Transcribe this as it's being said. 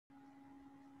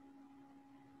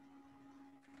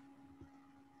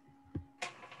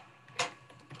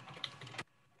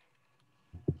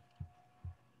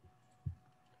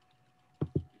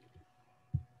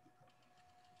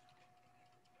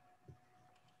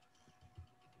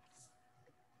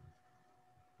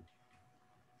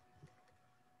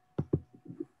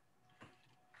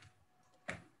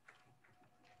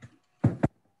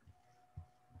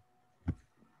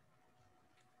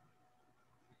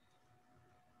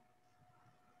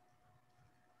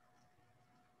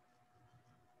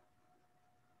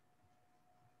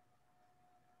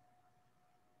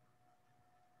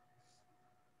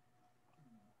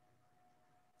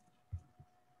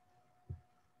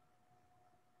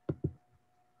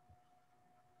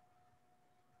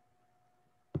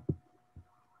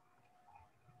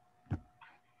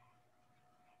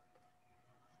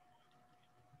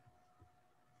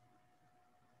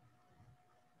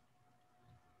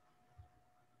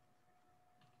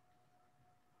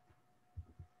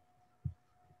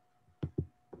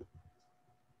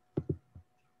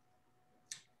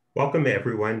Welcome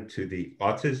everyone to the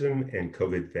Autism and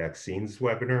COVID Vaccines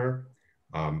webinar.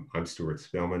 I'm Stuart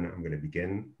Spillman. I'm going to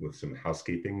begin with some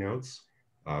housekeeping notes.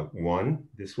 One,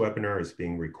 this webinar is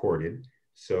being recorded,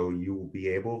 so you will be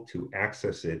able to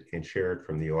access it and share it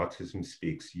from the Autism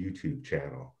Speaks YouTube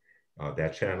channel.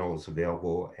 That channel is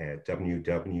available at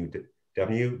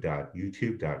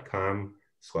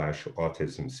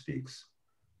www.youtube.com/autismspeaks.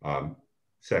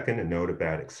 Second, a note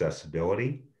about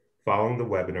accessibility. Following the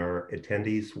webinar,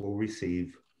 attendees will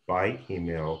receive by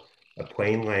email a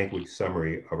plain language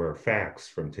summary of our facts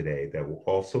from today that will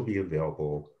also be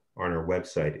available on our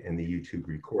website and the YouTube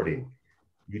recording.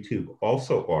 YouTube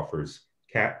also offers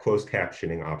closed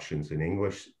captioning options in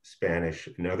English, Spanish,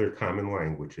 and other common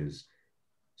languages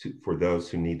for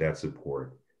those who need that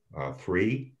support.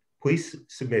 Three, please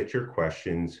submit your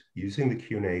questions using the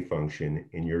Q&A function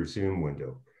in your Zoom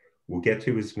window. We'll get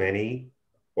to as many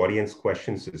audience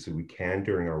questions as we can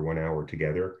during our 1 hour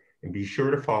together, and be sure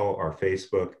to follow our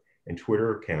Facebook and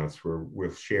Twitter accounts where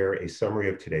we'll share a summary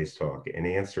of today's talk and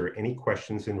answer any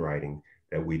questions in writing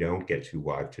that we don't get to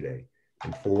live today.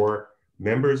 And four,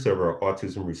 members of our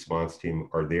autism response team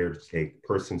are there to take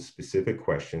person-specific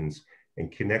questions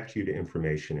and connect you to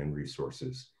information and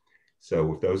resources. So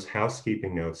with those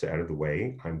housekeeping notes out of the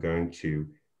way, I'm going to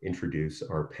introduce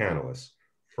our panelists.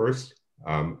 First,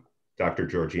 Dr.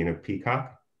 Georgina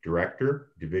Peacock,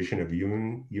 Director, Division of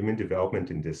Human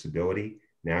Development and Disability,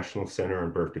 National Center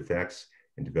on Birth Defects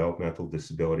and Developmental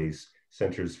Disabilities,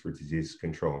 Centers for Disease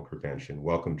Control and Prevention.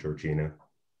 Welcome, Georgina.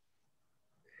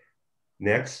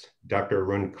 Next, Dr.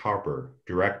 Arun Karpur,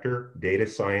 Director, Data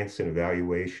Science and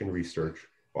Evaluation Research,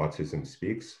 Autism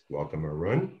Speaks. Welcome,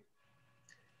 Arun.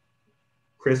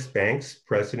 Chris Banks,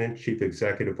 President, Chief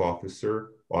Executive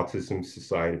Officer, Autism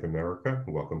Society of America.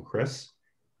 Welcome, Chris.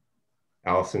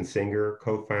 Allison Singer,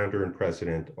 co-founder and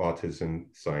president, Autism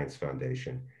Science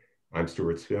Foundation. I'm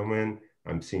Stuart Spillman.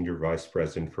 I'm Senior Vice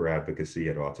President for Advocacy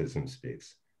at Autism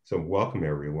Speaks. So welcome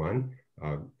everyone.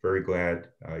 Very glad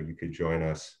you could join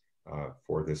us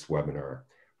for this webinar.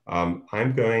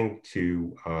 I'm going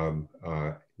to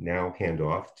now hand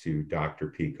off to Dr.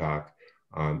 Peacock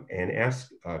and ask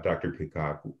Dr.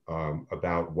 Peacock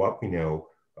about what we know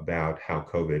about how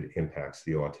COVID impacts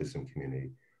the autism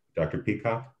community. Dr.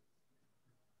 Peacock?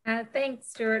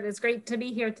 Thanks, Stuart. It's great to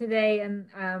be here today. And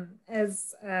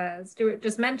as Stuart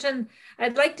just mentioned,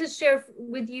 I'd like to share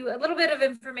with you a little bit of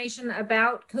information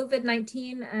about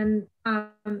COVID-19 and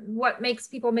what makes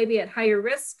people maybe at higher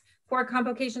risk for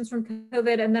complications from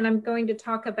COVID. And then I'm going to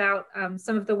talk about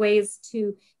some of the ways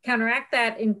to counteract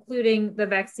that, including the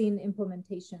vaccine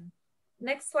implementation.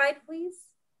 Next slide, please.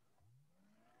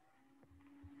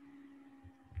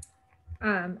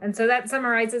 And so that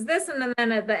summarizes this, and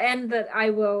then at the end that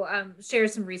I will share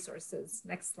some resources.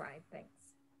 Next slide, thanks.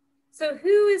 So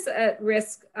who is at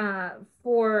risk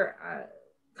for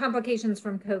complications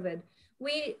from COVID?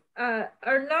 We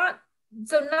not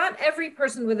every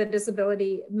person with a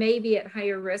disability may be at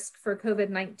higher risk for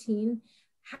COVID-19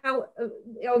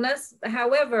 illness.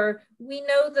 However, we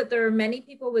know that there are many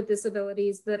people with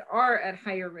disabilities that are at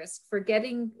higher risk for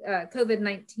getting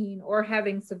COVID-19 or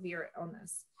having severe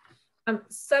illness.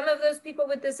 Some of those people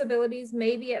with disabilities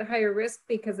may be at higher risk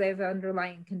because they have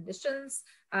underlying conditions,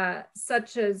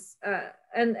 such as,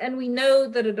 and we know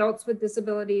that adults with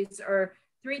disabilities are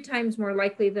 3 times more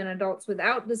likely than adults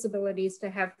without disabilities to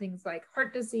have things like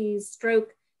heart disease,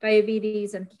 stroke,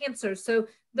 diabetes, and cancer. So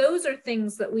those are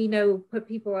things that we know put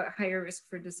people at higher risk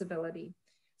for disability.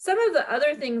 Some of the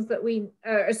other things that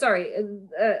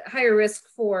higher risk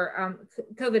for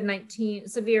COVID-19,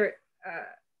 severe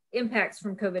impacts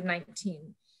from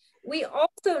COVID-19. We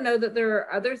also know that there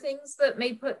are other things that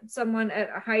may put someone at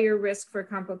a higher risk for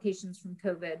complications from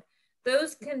COVID.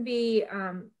 Those can be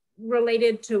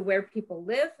related to where people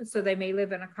live. So they may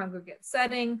live in a congregate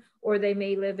setting, or they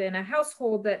may live in a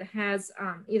household that has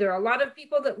either a lot of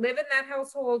people that live in that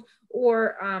household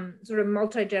or sort of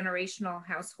multi-generational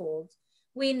households.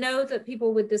 We know that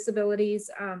people with disabilities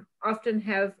often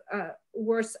have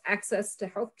worse access to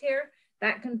healthcare.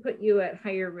 That can put you at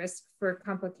higher risk for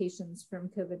complications from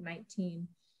COVID-19.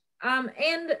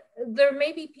 And there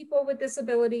may be people with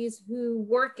disabilities who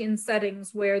work in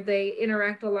settings where they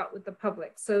interact a lot with the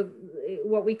public. So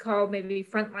what we call maybe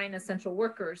frontline essential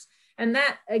workers. And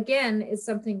that, again, is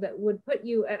something that would put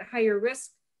you at higher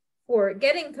risk for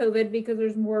getting COVID because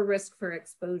there's more risk for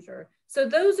exposure. So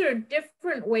those are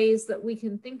different ways that we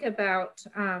can think about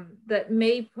that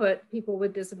may put people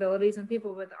with disabilities and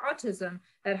people with autism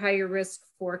at higher risk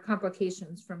for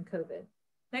complications from COVID.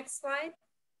 Next slide.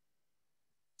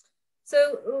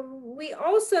 So we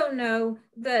also know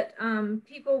that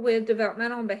people with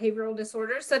developmental and behavioral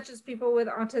disorders, such as people with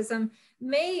autism,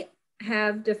 may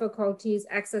have difficulties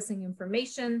accessing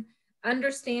information,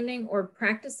 understanding or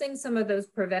practicing some of those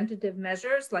preventative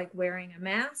measures like wearing a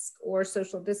mask or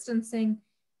social distancing,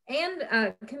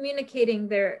 and communicating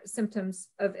their symptoms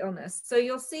of illness. So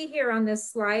you'll see here on this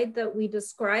slide that we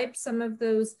describe some of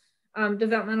those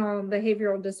developmental and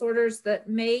behavioral disorders that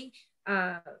may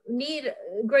need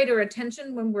greater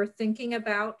attention when we're thinking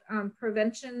about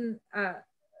prevention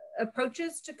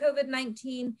approaches to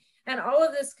COVID-19. And all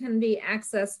of this can be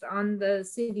accessed on the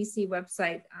CDC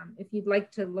website if you'd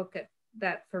like to look at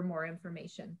that for more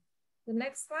information. The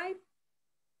next slide.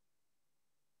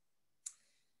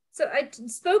 So I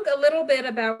spoke a little bit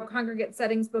about congregate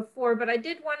settings before, but I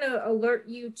did want to alert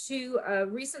you to a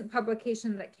recent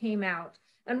publication that came out.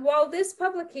 And while this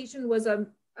publication was a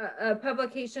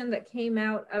publication that came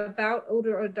out about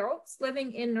older adults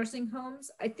living in nursing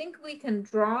homes, I think we can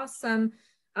draw some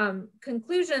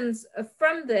conclusions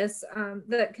from this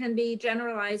that can be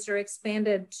generalized or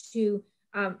expanded to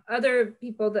other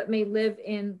people that may live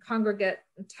in congregate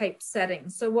type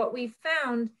settings. So what we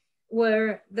found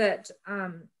were that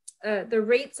the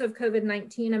rates of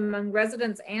COVID-19 among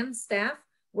residents and staff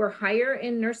were higher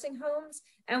in nursing homes,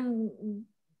 and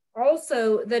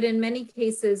also that in many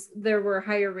cases there were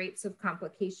higher rates of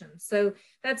complications. So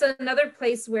that's another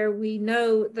place where we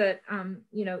know that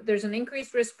there's an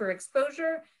increased risk for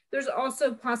exposure. There's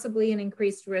also possibly an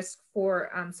increased risk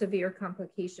for severe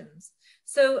complications.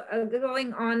 So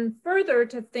going on further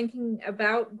to thinking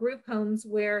about group homes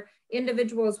where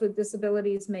individuals with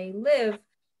disabilities may live,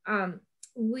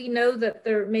 we know that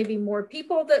there may be more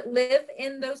people that live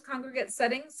in those congregate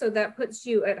settings, so that puts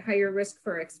you at higher risk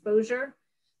for exposure.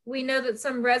 We know that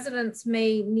some residents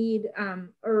may need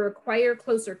or require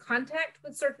closer contact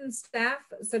with certain staff,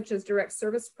 such as direct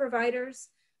service providers.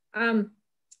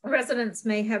 Residents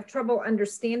may have trouble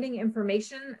understanding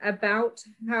information about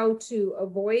how to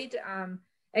avoid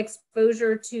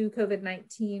exposure to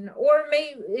COVID-19, or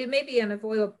it may be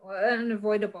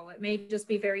unavoidable. It may just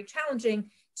be very challenging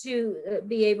to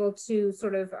be able to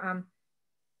sort of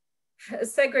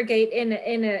segregate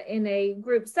in a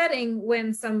group setting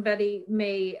when somebody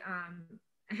may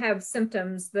have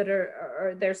symptoms that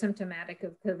they're symptomatic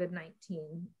of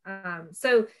COVID-19.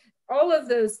 So all of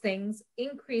those things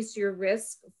increase your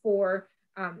risk for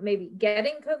maybe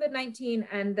getting COVID-19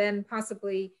 and then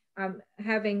possibly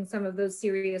having some of those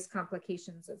serious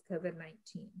complications of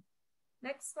COVID-19.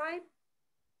 Next slide.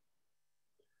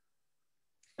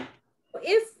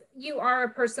 If you are a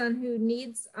person who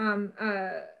needs,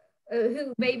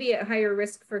 who may be at higher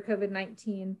risk for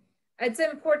COVID-19, it's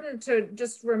important to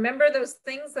just remember those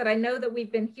things that I know that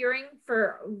we've been hearing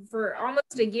for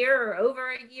almost a year or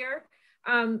over a year,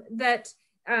 that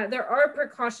there are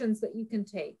precautions that you can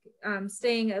take.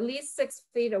 Staying at least 6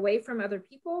 feet away from other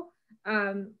people,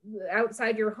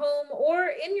 outside your home or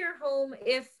in your home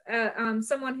if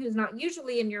someone who's not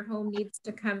usually in your home needs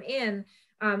to come in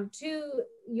to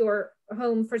your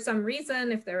home for some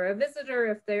reason, if they're a visitor,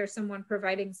 if there's someone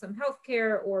providing some health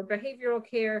care or behavioral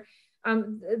care,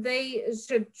 they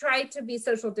should try to be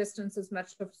social distance as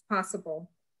much as possible.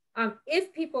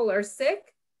 If people are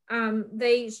sick,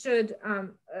 they should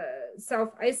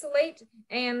self-isolate,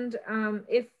 and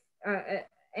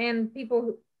and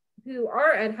people who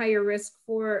are at higher risk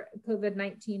for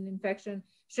COVID-19 infection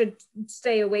should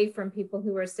stay away from people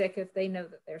who are sick if they know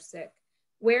that they're sick.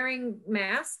 Wearing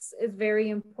masks is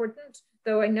very important,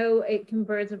 though I know it can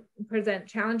present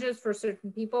challenges for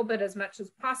certain people, but as much as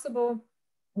possible,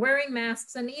 wearing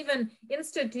masks and even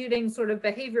instituting sort of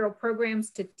behavioral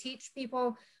programs to teach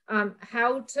people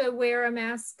how to wear a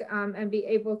mask and be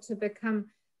able to become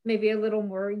maybe a little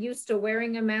more used to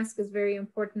wearing a mask is very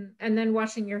important. And then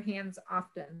washing your hands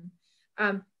often.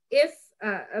 If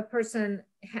a person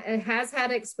has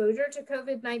had exposure to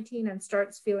COVID-19 and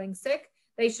starts feeling sick,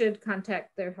 they should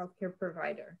contact their healthcare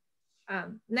provider.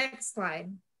 Next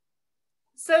slide.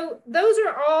 So those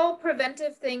are all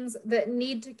preventive things that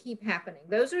need to keep happening.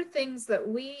 Those are things that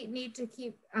we need to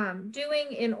keep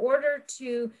doing in order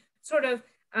to sort of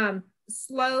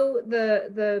slow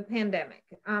the pandemic.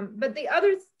 But the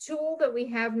other tool that we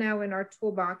have now in our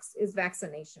toolbox is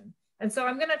vaccination. And so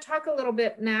I'm going to talk a little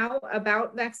bit now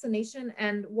about vaccination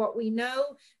and what we know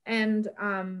and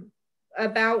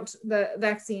about the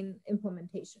vaccine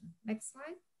implementation. Next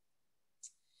slide.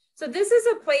 So this is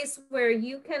a place where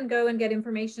you can go and get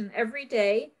information every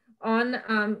day on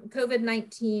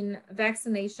COVID-19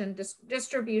 vaccination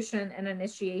distribution and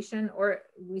initiation, or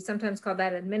we sometimes call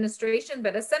that administration,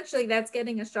 but essentially that's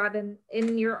getting a shot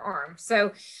in your arm.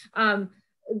 So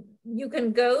you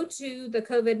can go to the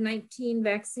COVID-19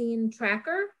 vaccine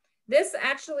tracker. This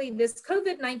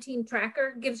COVID-19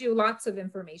 tracker gives you lots of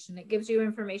information. It gives you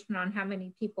information on how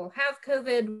many people have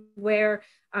COVID, where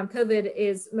COVID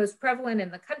is most prevalent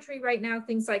in the country right now,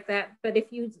 things like that. But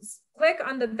if you click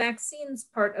on the vaccines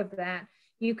part of that,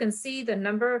 you can see the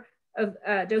number of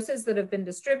doses that have been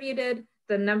distributed,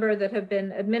 the number that have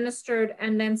been administered,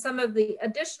 and then some of the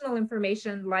additional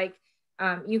information, like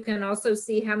you can also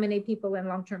see how many people in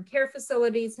long-term care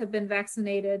facilities have been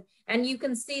vaccinated, and you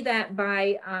can see that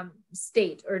by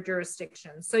state or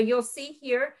jurisdiction. So you'll see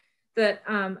here that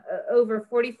over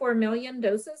 44 million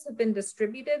doses have been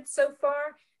distributed so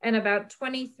far, and about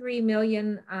 23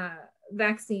 million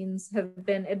vaccines have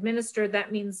been administered.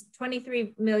 That means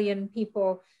 23 million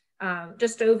people,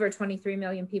 just over 23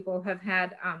 million people have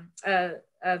had a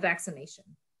vaccination.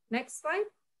 Next slide.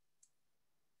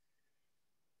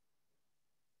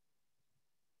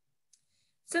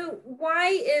 So why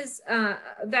is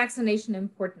vaccination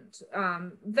important?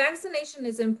 Vaccination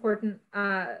is important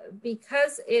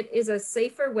because it is a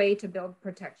safer way to build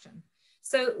protection.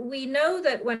 So we know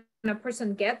that when a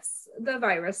person gets the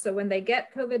virus, so when they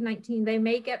get COVID-19, they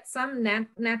may get some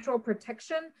natural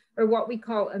protection, or what we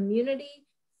call immunity,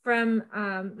 from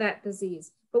that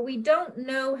disease. But we don't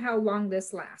know how long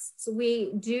this lasts.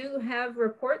 We do have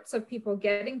reports of people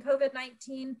getting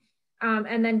COVID-19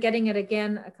 and then getting it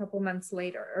again a couple months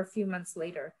later, or a few months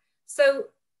later. So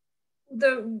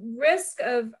the risk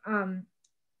of,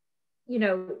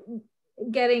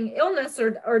 getting illness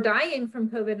or dying from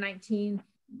COVID-19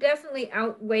 definitely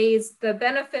outweighs the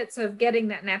benefits of getting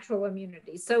that natural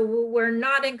immunity. So we're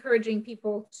not encouraging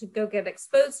people to go get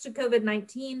exposed to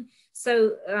COVID-19,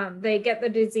 so they get the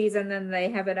disease and then they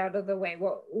have it out of the way.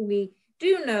 What we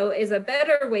do know is a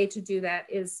better way to do that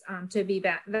is to be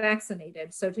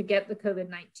vaccinated, so to get the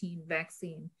COVID-19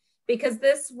 vaccine, because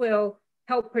this will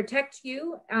help protect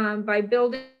you by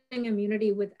building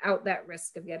immunity without that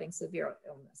risk of getting severe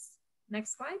illness.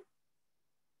 Next slide.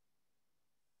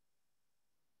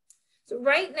 So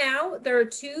right now, there are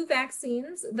 2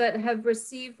 vaccines that have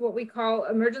received what we call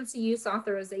emergency use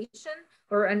authorization,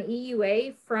 or an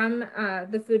EUA, from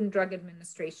the Food and Drug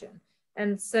Administration.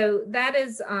 And so that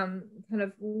is kind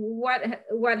of what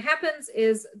happens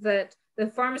is that the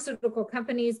pharmaceutical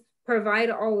companies provide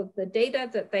all of the data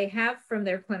that they have from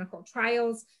their clinical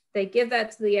trials. They give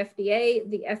that to the FDA.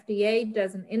 The FDA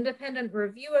does an independent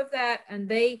review of that, and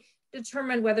they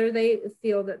determine whether they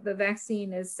feel that the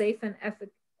vaccine is safe and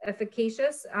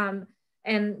efficacious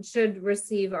and should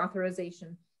receive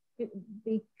authorization.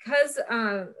 Because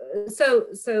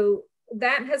so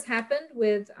that has happened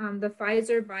with the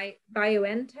Pfizer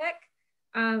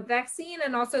BioNTech vaccine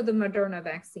and also the Moderna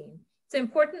vaccine. It's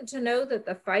important to know that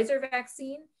the Pfizer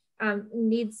vaccine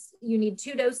you need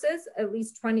 2 doses, at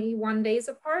least 21 days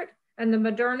apart, and the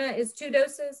Moderna is 2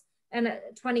 doses and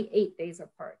 28 days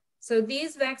apart. So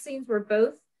these vaccines were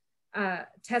both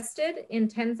tested in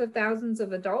tens of thousands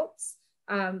of adults.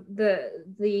 The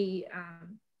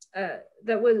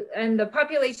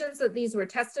populations that these were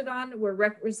tested on were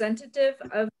representative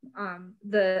of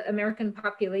the American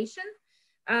population.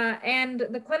 And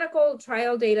the clinical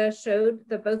trial data showed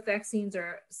that both vaccines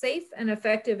are safe and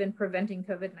effective in preventing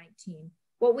COVID-19.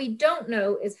 What we don't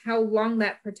know is how long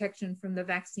that protection from the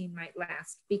vaccine might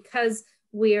last, because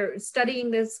we're studying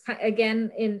this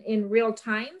again in real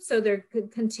time. So there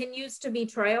continues to be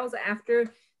trials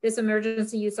after this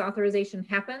emergency use authorization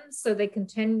happens. So they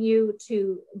continue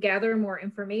to gather more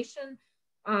information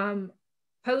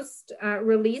post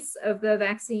release of the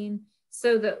vaccine,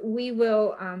 so that we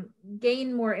will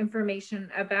gain more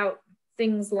information about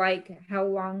things like how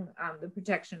long the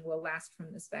protection will last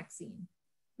from this vaccine.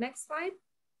 Next slide.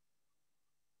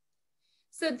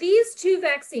 So these 2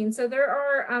 vaccines, so there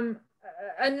are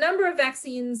a number of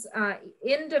vaccines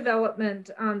in development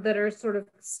that are sort of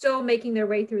still making their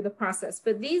way through the process.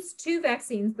 But these 2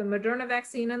 vaccines, the Moderna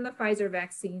vaccine and the Pfizer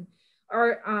vaccine,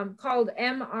 are called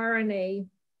mRNA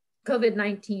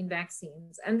COVID-19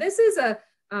 vaccines. And this is a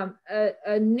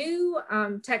new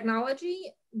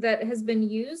technology that has been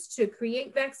used to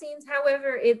create vaccines.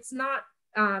 However, it's not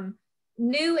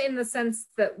new in the sense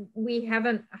that we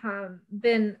haven't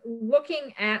been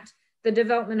looking at the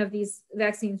development of these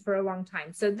vaccines for a long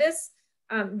time. So this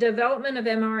development of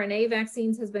mRNA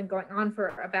vaccines has been going on for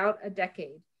about a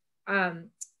decade.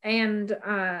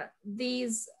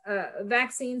 These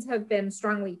vaccines have been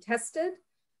strongly tested.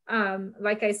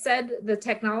 Like I said, the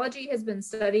technology has been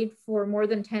studied for more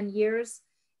than 10 years.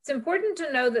 It's important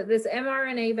to know that this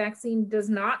mRNA vaccine does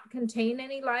not contain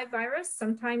any live virus.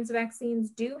 Sometimes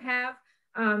vaccines do have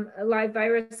live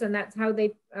virus, and that's how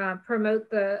they promote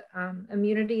the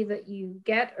immunity that you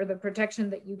get, or the protection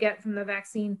that you get from the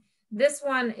vaccine. This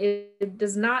one, it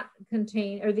does not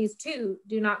contain, or these two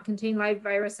do not contain live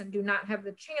virus and do not have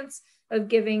the chance of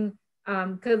giving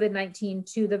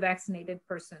COVID-19 to the vaccinated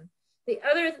person. The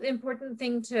other important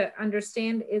thing to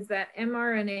understand is that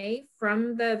mRNA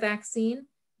from the vaccine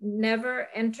never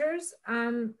enters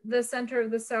the center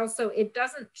of the cell, so it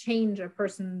doesn't change a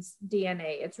person's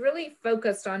DNA. It's really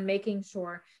focused on making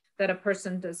sure that a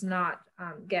person does not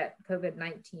get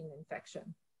COVID-19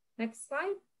 infection. Next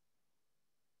slide.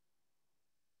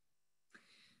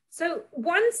 So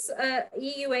once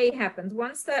EUA happens,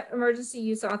 once that emergency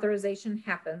use authorization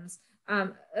happens,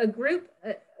 a group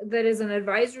that is an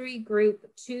advisory group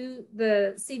to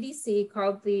the CDC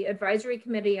called the Advisory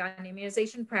Committee on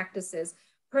Immunization Practices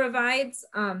provides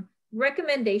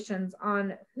recommendations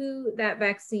on who that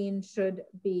vaccine should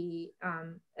be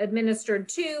administered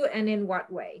to and in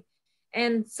what way.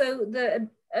 And so the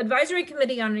Advisory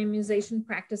Committee on Immunization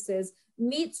Practices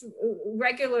meets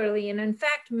regularly, and in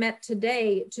fact met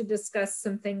today to discuss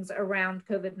some things around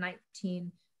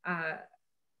COVID-19,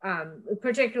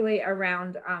 particularly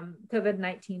around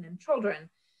COVID-19 in children.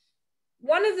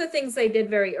 One of the things they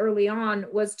did very early on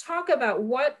was talk about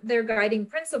what their guiding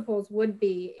principles would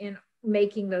be in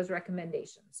making those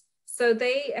recommendations. So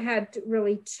they had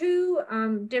really two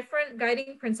different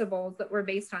guiding principles that were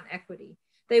based on equity.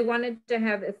 They wanted to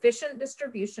have efficient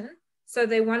distribution. So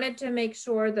they wanted to make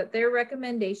sure that their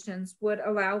recommendations would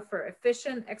allow for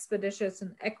efficient, expeditious,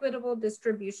 and equitable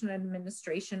distribution and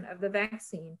administration of the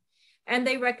vaccine. And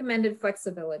they recommended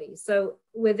flexibility. So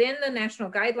within the national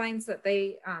guidelines that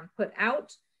they put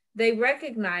out, they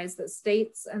recognize that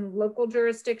states and local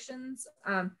jurisdictions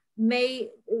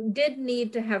did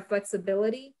need to have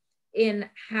flexibility in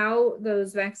how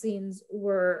those vaccines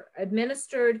were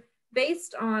administered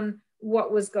based on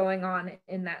what was going on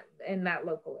in that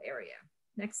local area.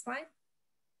 Next slide.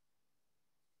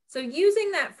 So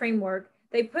using that framework,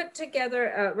 they put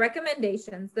together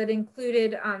recommendations that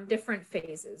included different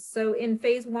phases. So in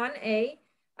phase 1A,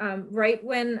 right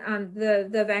when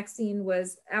the vaccine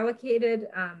was allocated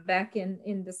back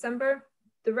in December,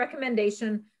 the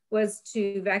recommendation was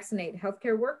to vaccinate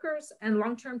healthcare workers and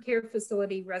long-term care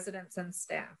facility residents and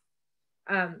staff.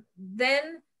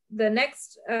 Then the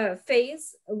next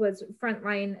phase was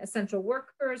frontline essential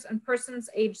workers and persons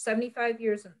aged 75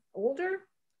 years and older.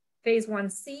 Phase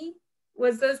 1C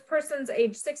was those persons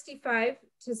aged 65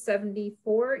 to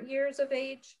 74 years of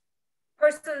age,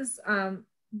 persons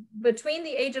between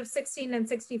the age of 16 and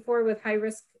 64 with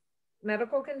high-risk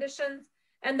medical conditions,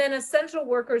 and then essential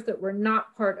workers that were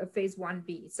not part of phase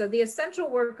 1B. So the essential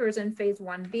workers in phase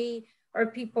 1B are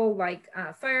people like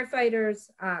firefighters,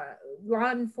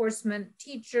 law enforcement,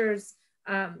 teachers,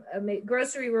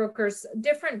 grocery workers,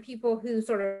 different people who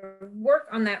sort of work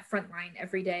on that front line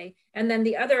every day. And then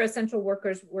the other essential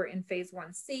workers were in phase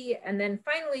 1C. And then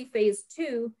finally, phase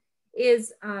 2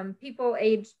 is people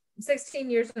aged 16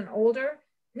 years and older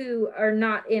who are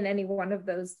not in any one of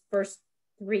those first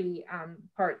three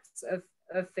parts of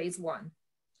phase 1.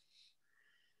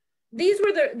 These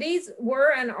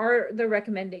were and are the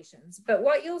recommendations, but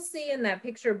what you'll see in that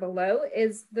picture below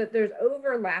is that there's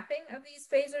overlapping of these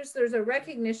phases. There's a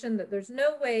recognition that there's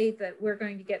no way that we're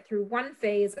going to get through one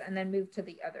phase and then move to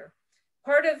the other.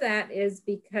 Part of that is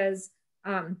because,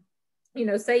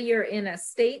 say you're in a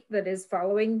state that is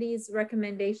following these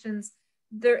recommendations,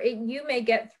 you may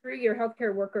get through your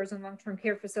healthcare workers and long-term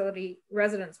care facility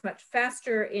residents much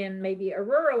faster in maybe a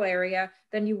rural area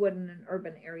than you would in an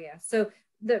urban area. So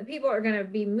the people are going to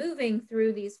be moving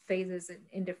through these phases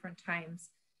in different times.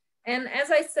 And as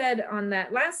I said on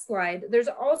that last slide, there's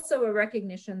also a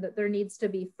recognition that there needs to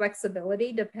be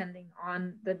flexibility depending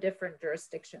on the different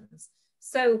jurisdictions.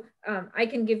 So I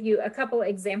can give you a couple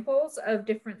examples of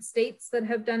different states that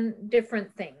have done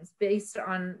different things based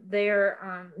on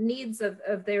their needs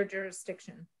of their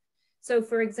jurisdiction. So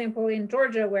for example, in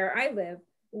Georgia, where I live,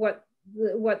 what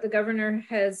the governor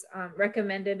has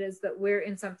recommended is that we're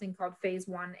in something called phase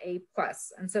 1A+.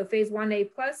 And so phase 1A+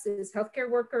 is healthcare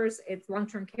workers, it's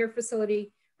long-term care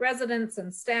facility residents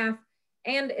and staff,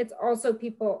 and it's also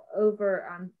people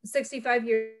over 65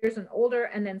 years and older,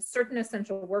 and then certain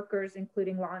essential workers,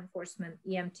 including law enforcement,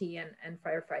 EMT, and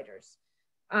firefighters.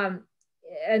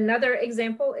 Another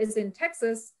example is in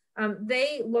Texas.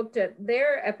 They looked at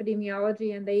their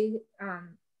epidemiology and they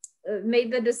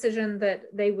made the decision that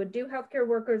they would do healthcare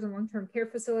workers and long-term care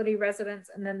facility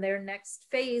residents, and then their next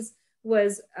phase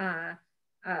was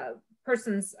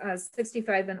persons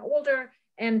 65 and older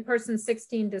and persons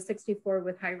 16 to 64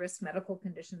 with high-risk medical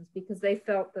conditions, because they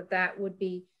felt that that would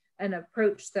be an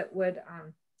approach that would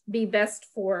be best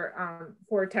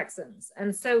for Texans.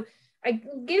 And so I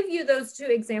give you those two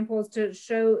examples to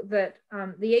show that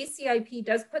the ACIP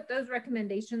does put those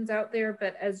recommendations out there,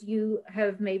 but as you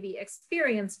have maybe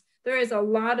experienced, there is a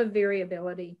lot of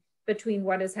variability between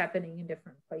what is happening in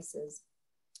different places.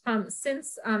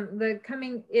 Since the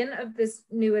coming in of this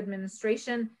new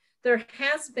administration, there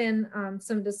has been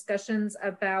some discussions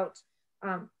about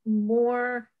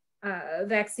more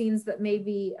vaccines that may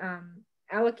be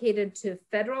allocated to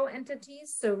federal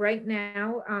entities. So right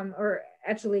now, or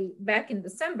actually back in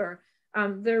December,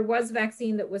 there was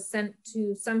vaccine that was sent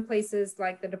to some places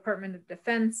like the Department of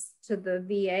Defense, to the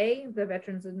VA, the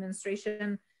Veterans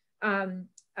Administration, and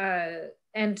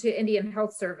to Indian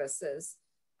Health Services.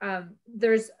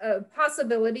 There's a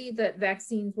possibility that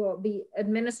vaccines will be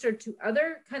administered to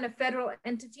other kind of federal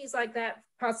entities like that,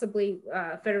 possibly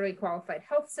federally qualified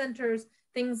health centers,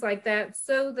 things like that,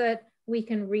 so that we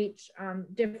can reach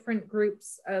different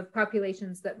groups of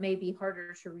populations that may be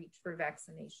harder to reach for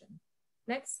vaccination.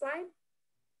 Next slide.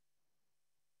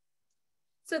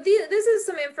 So this is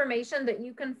some information that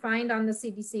you can find on the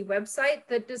CDC website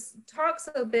that just talks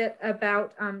a bit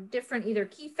about different either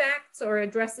key facts or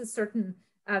addresses certain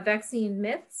vaccine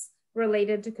myths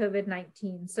related to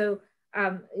COVID-19. So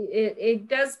it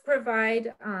does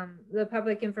provide the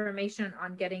public information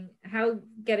on how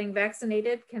getting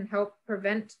vaccinated can help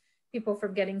prevent people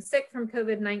from getting sick from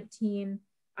COVID-19,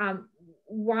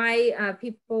 why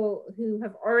people who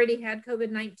have already had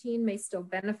COVID-19 may still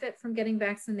benefit from getting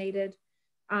vaccinated.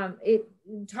 It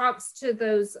talks to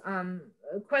those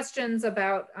questions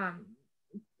about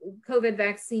COVID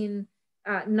vaccine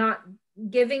not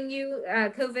giving you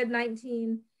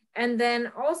COVID-19, and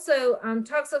then also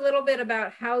talks a little bit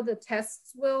about how the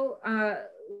tests will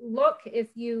look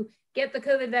if you get the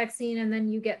COVID vaccine and then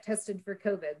you get tested for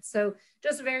COVID. So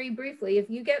just very briefly, if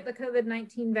you get the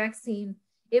COVID-19 vaccine,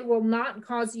 it will not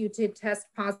cause you to test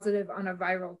positive on a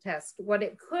viral test. What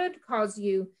it could cause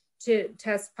you to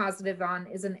test positive on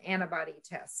is an antibody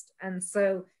test. And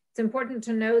so it's important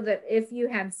to know that if you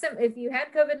had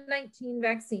COVID-19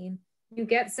 vaccine, you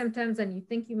get symptoms and you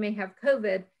think you may have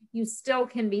COVID, you still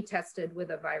can be tested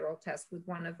with a viral test, with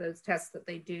one of those tests that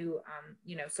they do,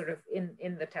 sort of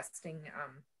in the testing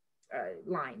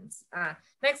lines.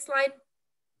 Next slide.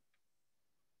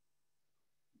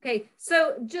 Okay,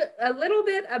 so just a little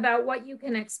bit about what you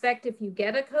can expect if you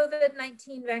get a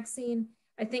COVID-19 vaccine.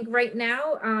 I think right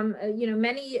now,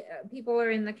 many people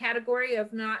are in the category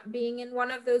of not being in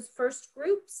one of those first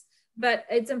groups, but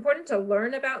it's important to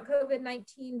learn about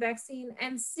COVID-19 vaccine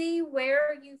and see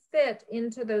where you fit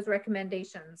into those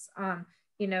recommendations.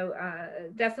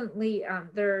 Definitely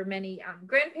there are many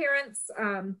grandparents,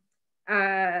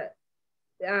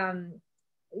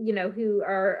 who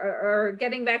are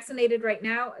getting vaccinated right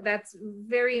now. That's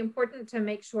very important to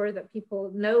make sure that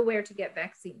people know where to get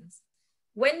vaccines.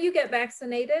 When you get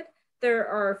vaccinated, there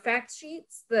are fact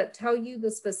sheets that tell you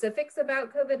the specifics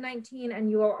about COVID-19,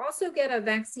 and you will also get a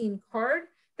vaccine card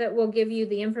that will give you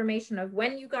the information of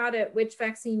when you got it, which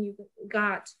vaccine you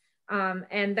got,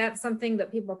 and that's something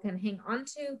that people can hang on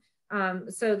to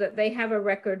so that they have a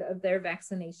record of their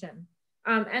vaccination.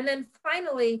 And then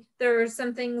finally, there are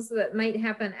some things that might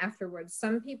happen afterwards.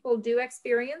 Some people do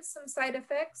experience some side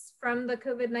effects from the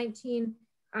COVID-19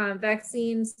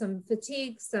 vaccines, some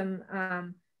fatigue, some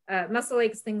muscle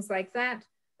aches, things like that.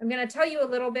 I'm going to tell you a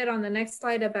little bit on the next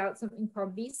slide about something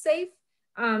called Be Safe.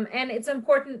 And it's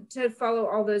important to follow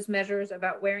all those measures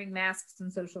about wearing masks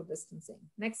and social distancing.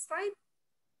 Next slide.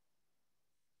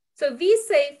 So Be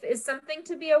Safe is something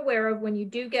to be aware of when you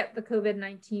do get the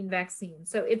COVID-19 vaccine.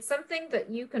 So it's something that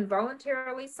you can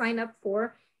voluntarily sign up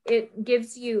for. It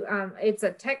gives you, it's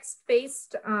a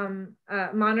text-based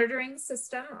monitoring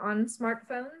system on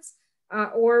smartphones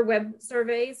or web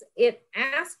surveys. It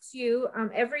asks you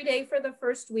every day for the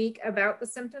first week about the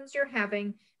symptoms you're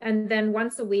having, and then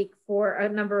once a week for a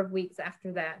number of weeks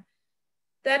after that.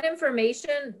 That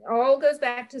information all goes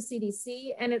back to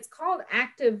CDC, and it's called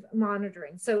active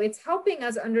monitoring. So it's helping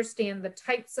us understand the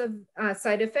types of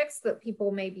side effects that people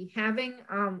may be having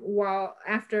while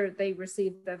after they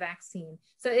receive the vaccine.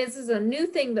 So this is a new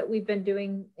thing that we've been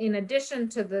doing in addition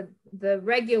to the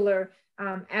regular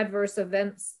adverse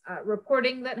events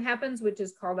reporting that happens, which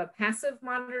is called a passive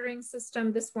monitoring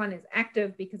system. This one is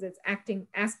active because it's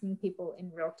asking people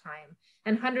in real time.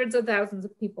 And hundreds of thousands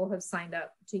of people have signed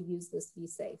up to use this Be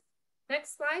Safe.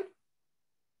 Next slide.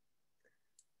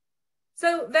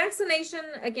 So vaccination,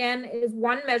 again, is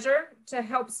one measure to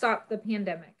help stop the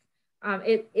pandemic.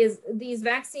 These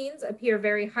vaccines appear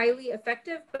very highly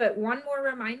effective, but one more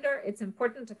reminder, it's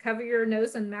important to cover your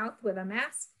nose and mouth with a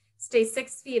mask, Stay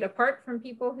 6 feet apart from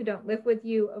people who don't live with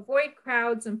you. Avoid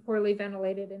crowds and poorly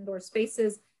ventilated indoor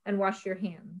spaces, and wash your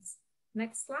hands.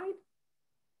 Next slide.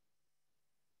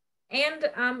 And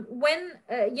when,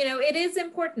 it is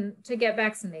important to get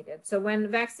vaccinated. So when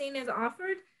vaccine is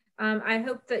offered, I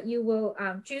hope that you will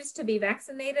choose to be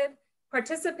vaccinated,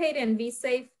 participate in Be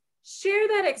Safe, share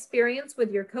that experience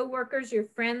with your coworkers, your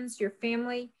friends, your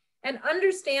family, and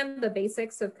understand the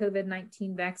basics of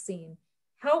COVID-19 vaccine.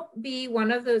 Help be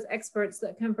one of those experts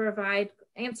that can provide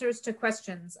answers to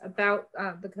questions about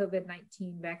the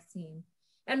COVID-19 vaccine.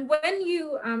 And when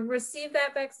you receive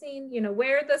that vaccine,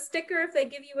 wear the sticker if they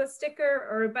give you a sticker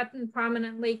or a button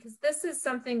prominently, because this is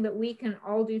something that we can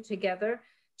all do together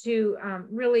to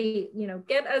really,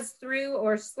 get us through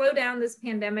or slow down this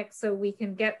pandemic so we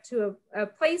can get to a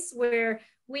place where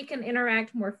we can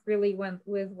interact more freely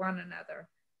with one another.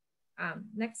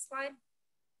 Next slide.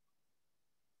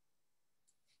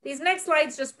 These next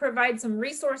slides just provide some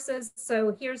resources.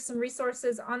 So here's some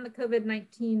resources on the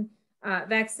COVID-19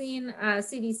 vaccine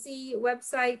CDC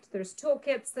website. There's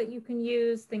toolkits that you can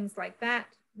use, things like that.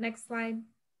 Next slide.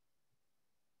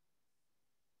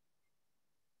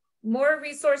 More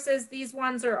resources. These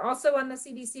ones are also on the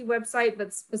CDC website,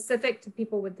 but specific to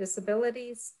people with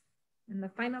disabilities. And the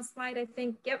final slide, I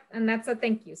think, yep, and that's a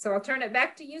thank you. So I'll turn it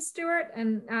back to you, Stuart,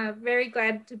 and very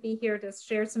glad to be here to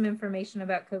share some information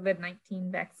about COVID-19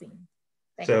 vaccine.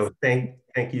 Thanks. So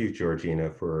thank you, Georgina,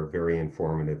 for a very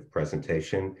informative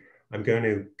presentation. I'm going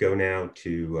to go now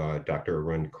to Dr.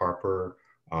 Arun Karpur.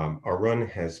 Arun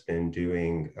has been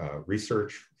doing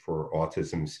research for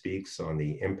Autism Speaks on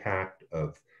the impact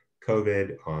of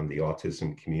COVID on the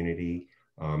autism community,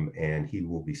 and he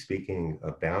will be speaking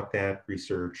about that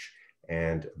research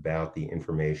and about the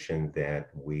information that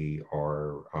we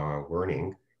are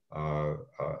learning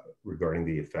regarding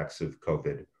the effects of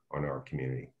COVID on our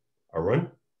community. Arun?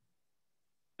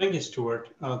 Thank you, Stuart.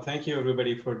 Thank you,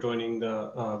 everybody, for joining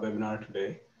the webinar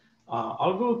today.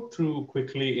 I'll go through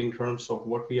quickly in terms of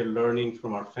what we are learning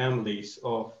from our families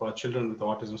of children with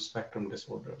autism spectrum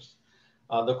disorders.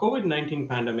 The COVID-19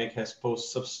 pandemic has posed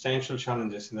substantial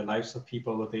challenges in the lives of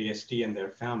people with ASD and their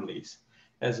families.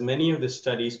 As many of the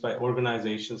studies by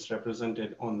organizations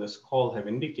represented on this call have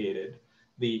indicated,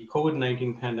 the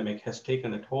COVID-19 pandemic has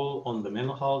taken a toll on the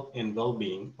mental health and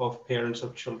well-being of parents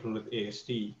of children with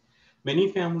ASD.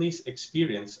 Many families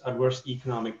experience adverse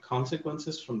economic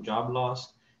consequences from job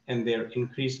loss and their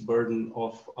increased burden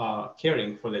of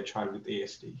caring for their child with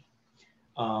ASD.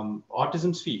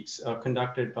 Autism Speaks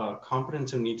conducted a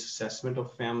comprehensive needs assessment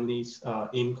of families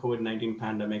in COVID-19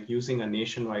 pandemic using a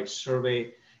nationwide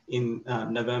survey in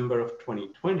November of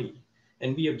 2020.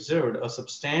 And we observed a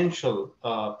substantial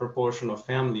proportion of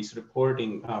families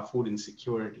reporting food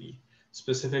insecurity.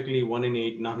 Specifically, 1 in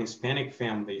 8 non-Hispanic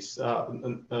families,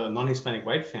 non-Hispanic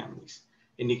white families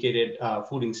indicated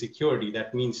food insecurity.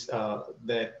 That means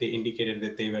that they indicated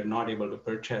that they were not able to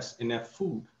purchase enough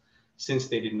food since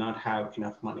they did not have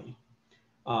enough money.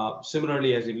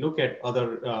 Similarly, as we look at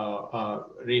other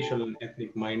racial and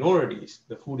ethnic minorities,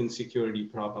 the food insecurity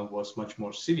problem was much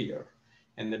more severe.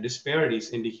 And the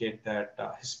disparities indicate that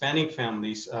Hispanic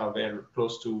families were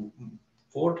close to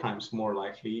 4 times more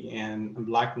likely, and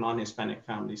Black non-Hispanic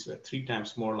families were 3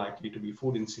 times more likely to be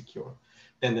food insecure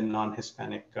than the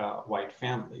non-Hispanic white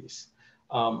families.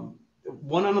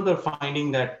 One another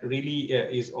finding that really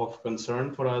is of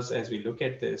concern for us as we look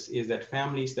at this is that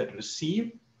families that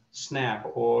receive SNAP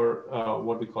or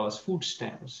what we call as food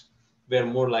stamps were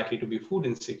more likely to be food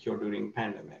insecure during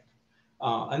pandemic.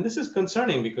 And this is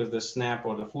concerning because the SNAP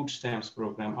or the food stamps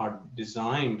program are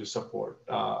designed to support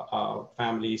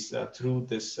families through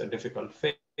this difficult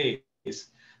phase.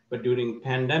 But during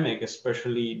pandemic,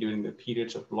 especially during the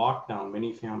periods of lockdown,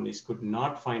 many families could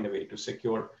not find a way to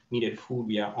secure needed food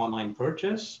via online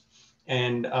purchase.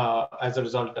 And as a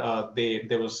result,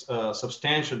 there was a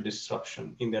substantial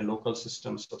disruption in their local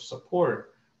systems of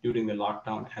support during the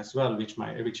lockdown as well,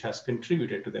 which has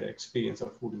contributed to their experience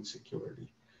of food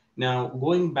insecurity. Now,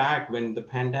 going back when the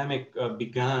pandemic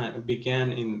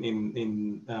began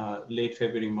in late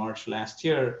February, March last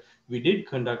year, we did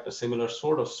conduct a similar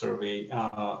sort of survey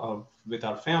with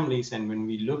our families. And when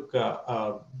we look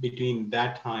between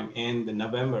that time and the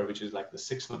November, which is like the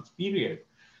 6-month period,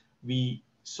 we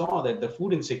saw that the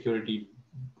food insecurity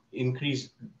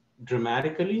increased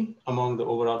dramatically among the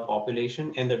overall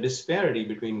population, and the disparity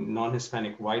between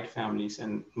non-Hispanic white families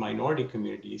and minority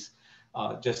communities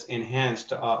just enhanced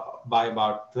by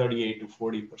about 38 to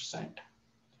 40%.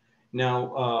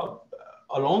 Now,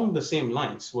 along the same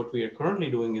lines, what we are currently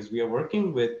doing is we are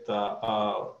working with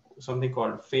something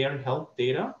called Fair Health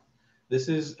Data. This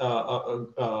is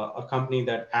a company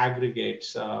that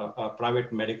aggregates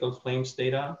private medical claims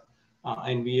data.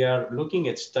 And we are looking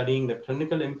at studying the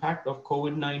clinical impact of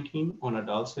COVID-19 on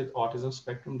adults with autism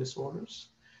spectrum disorders.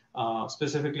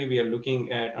 Specifically, we are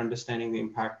looking at understanding the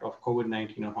impact of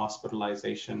COVID-19 on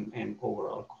hospitalization and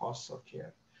overall costs of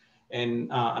care. And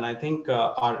I think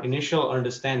our initial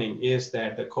understanding is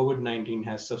that the COVID-19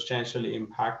 has substantially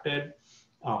impacted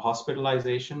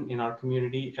hospitalization in our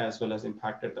community, as well as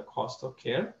impacted the cost of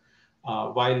care,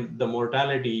 while the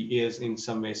mortality is in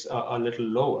some ways a little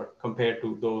lower compared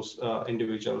to those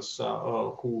individuals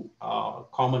who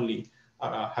commonly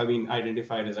have been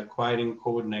identified as acquiring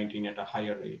COVID-19 at a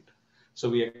higher rate. So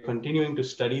we are continuing to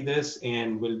study this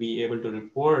and will be able to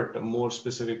report more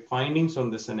specific findings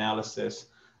on this analysis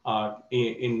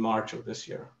in March of this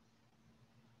year.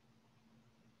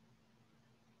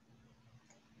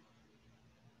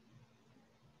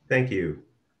 Thank you,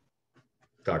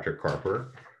 Dr.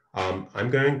 Carper. I'm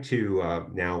going to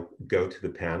now go to the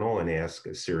panel and ask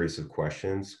a series of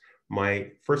questions.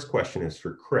 My first question is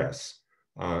for Chris.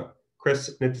 Chris,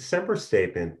 in a December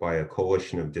statement by a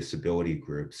coalition of disability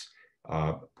groups,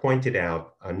 pointed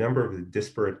out a number of the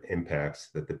disparate impacts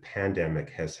that the pandemic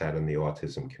has had on the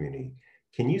autism community.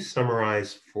 Can you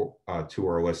summarize to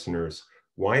our listeners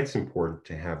why it's important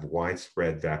to have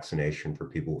widespread vaccination for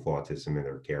people with autism and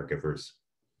their caregivers?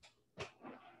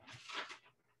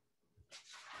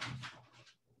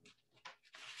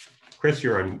 Chris,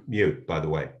 you're on mute, by the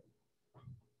way.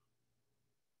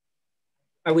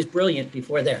 I was brilliant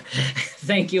before there.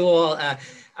 Thank you all.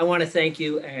 I want to thank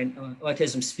you and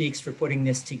Autism Speaks for putting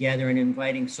this together and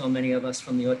inviting so many of us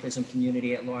from the autism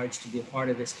community at large to be a part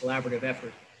of this collaborative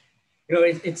effort. You know,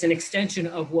 it's an extension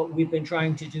of what we've been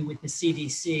trying to do with the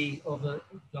CDC over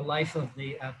the life of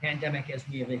the pandemic, as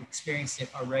we have experienced it.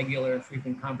 Our regular and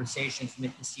frequent conversations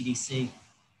with the CDC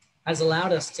has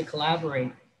allowed us to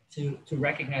collaborate to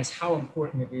recognize how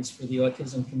important it is for the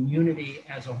autism community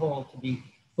as a whole to be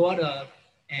thought of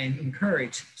and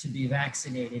encouraged to be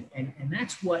vaccinated. And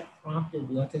that's what prompted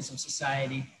the Autism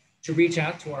Society to reach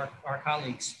out to our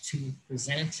colleagues to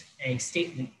present a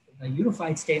statement, a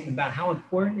unified statement about how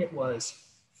important it was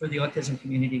for the autism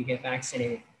community to get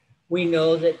vaccinated. We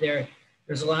know that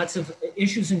there's lots of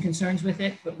issues and concerns with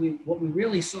it, but what we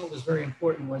really saw was very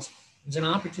important was an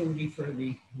opportunity for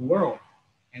the world.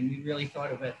 And we really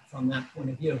thought of it from that point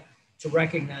of view, to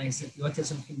recognize that the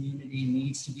autism community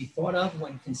needs to be thought of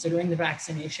when considering the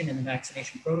vaccination and the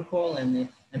vaccination protocol and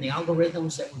the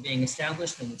algorithms that were being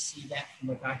established. And we see that from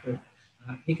what Dr.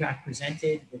 Peacock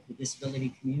presented, that the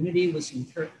disability community was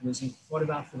thought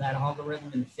about for that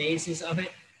algorithm and the phases of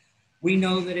it. We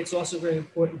know that it's also very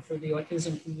important for the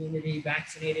autism community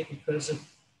vaccinated because of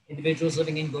individuals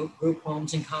living in group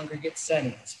homes and congregate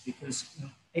settings, because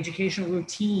educational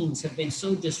routines have been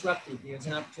so disrupted. There's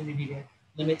an opportunity to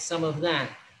limit some of that.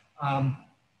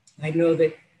 I know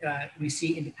that we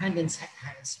see independence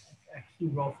has a key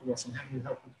role for this and how do you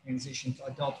help with transition to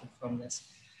adulthood from this.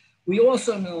 We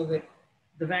also know that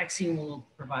the vaccine will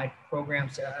provide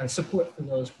programs, support for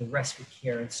those with respite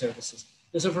care and services.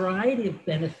 There's a variety of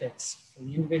benefits for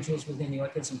the individuals within the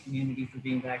autism community for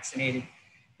being vaccinated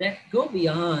that go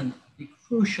beyond the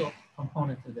crucial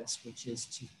component to this, which is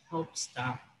to help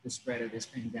stop the spread of this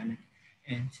pandemic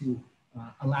and to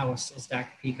allow us, as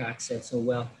Dr. Peacock said so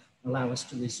well, allow us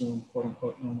to resume quote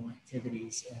unquote normal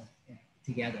activities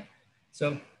together.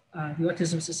 So the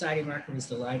Autism Society of America was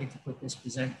delighted to put this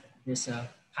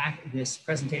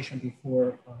presentation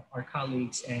before our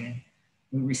colleagues, and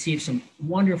we received some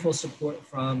wonderful support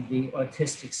from the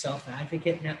Autistic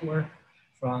Self-Advocate Network,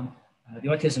 from the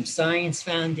Autism Science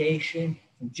Foundation,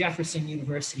 from Jefferson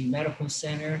University Medical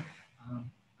Center.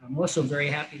 I'm also very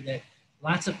happy that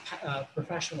lots of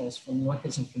professionals from the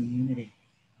autism community,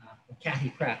 Kathy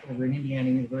Pratt over at Indiana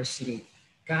University,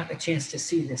 got a chance to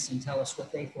see this and tell us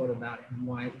what they thought about it and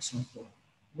why it was so important.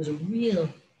 It was a real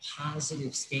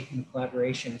positive statement of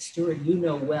collaboration. And Stuart, you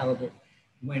know well that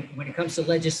when it comes to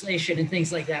legislation and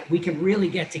things like that, we can really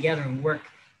get together and work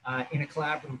in a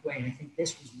collaborative way. And I think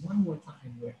this was one more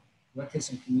time where the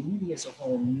autism community as a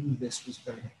whole knew this was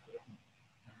very important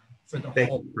for the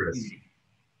whole community.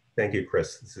 Thank you,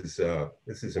 Chris.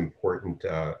 This is important,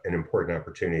 an important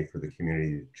opportunity for the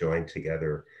community to join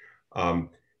together. I'm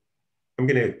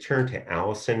going to turn to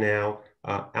Allison now.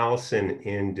 Allison,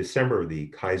 in December, the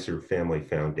Kaiser Family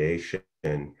Foundation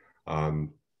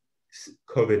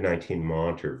COVID-19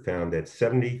 monitor found that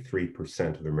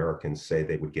 73% of Americans say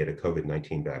they would get a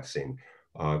COVID-19 vaccine.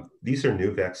 These are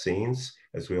new vaccines,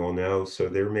 as we all know, so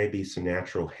there may be some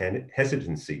natural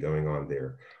hesitancy going on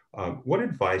there. What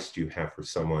advice do you have for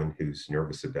someone who's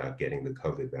nervous about getting the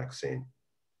COVID vaccine?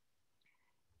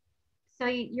 So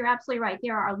you're absolutely right.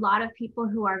 There are a lot of people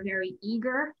who are very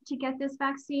eager to get this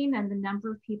vaccine, and the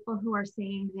number of people who are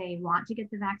saying they want to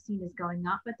get the vaccine is going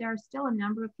up, but there are still a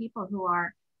number of people who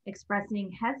are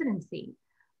expressing hesitancy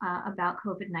about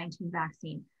COVID-19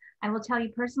 vaccine. I will tell you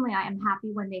personally, I am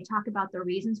happy when they talk about the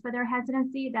reasons for their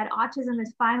hesitancy, that autism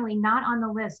is finally not on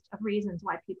the list of reasons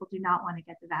why people do not want to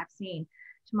get the vaccine.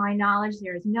 To my knowledge,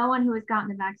 there is no one who has gotten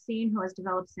the vaccine who has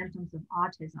developed symptoms of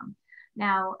autism.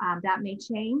 Now, that may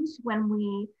change when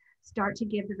we start to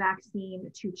give the vaccine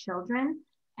to children.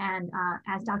 And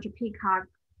as Dr. Peacock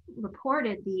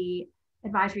reported, the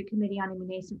Advisory Committee on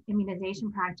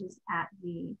Immunization Practice at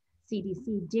the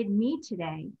CDC did meet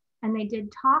today, and they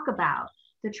did talk about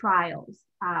the trials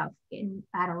in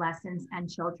adolescents and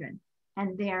children.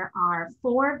 And there are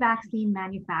 4 vaccine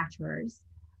manufacturers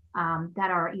that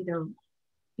are either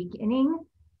beginning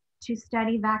to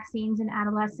study vaccines in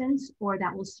adolescents, or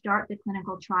that will start the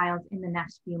clinical trials in the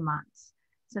next few months.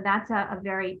 So that's a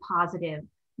very positive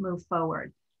move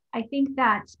forward. I think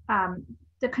that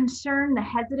the concern, the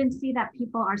hesitancy that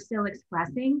people are still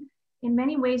expressing in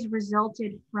many ways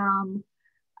resulted from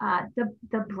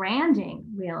the branding,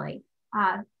 really.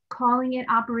 Calling it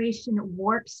Operation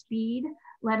Warp Speed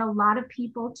led a lot of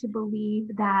people to believe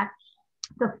that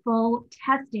the full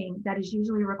testing that is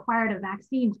usually required of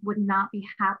vaccines would not be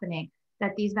happening,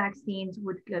 that these vaccines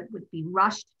would be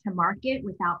rushed to market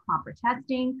without proper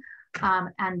testing,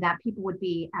 and that people would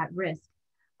be at risk.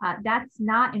 That's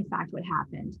not, in fact, what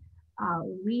happened.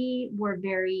 We were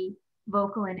very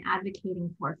vocal in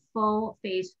advocating for full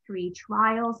phase 3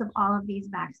 trials of all of these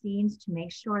vaccines to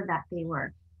make sure that they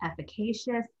were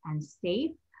efficacious and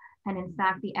safe. And in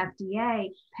fact, the FDA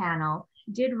panel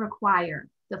did require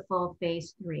the full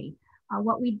phase 3.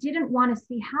 What we didn't want to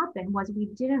see happen was we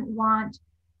didn't want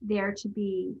there to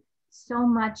be so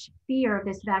much fear of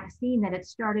this vaccine that it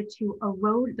started to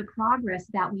erode the progress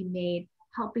that we made,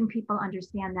 helping people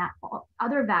understand that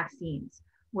other vaccines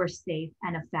were safe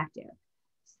and effective.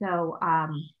 So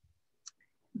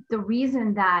the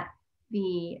reason that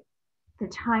the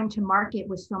time to market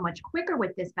was so much quicker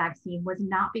with this vaccine was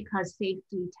not because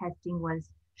safety testing was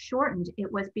shortened.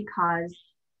 It was because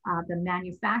the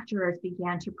manufacturers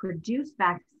began to produce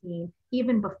vaccine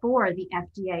even before the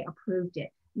FDA approved it.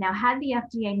 Now, had the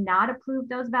FDA not approved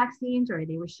those vaccines, or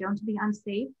they were shown to be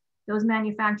unsafe, those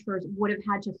manufacturers would have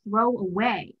had to throw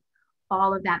away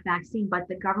all of that vaccine, but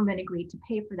the government agreed to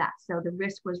pay for that. So the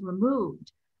risk was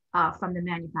removed from the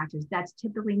manufacturers. That's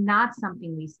typically not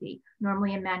something we see.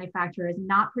 Normally a manufacturer is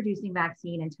not producing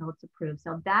vaccine until it's approved.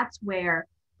 So that's where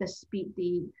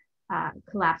the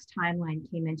collapsed timeline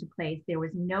came into place. There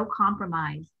was no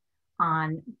compromise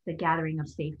on the gathering of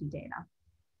safety data.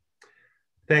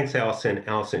 Thanks, Allison.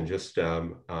 Allison, just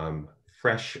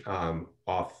fresh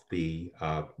off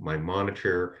my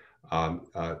monitor,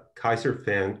 Kaiser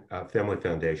Family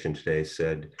Foundation today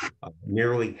said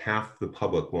nearly half the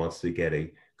public wants to get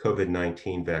a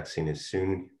COVID-19 vaccine as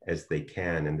soon as they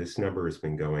can, and this number has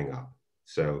been going up.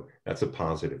 So that's a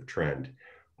positive trend.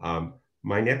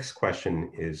 My next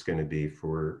question is going to be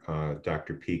for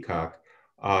Dr. Peacock.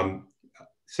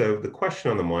 So the question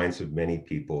on the minds of many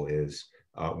people is,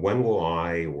 when will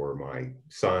I or my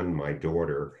son, my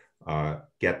daughter,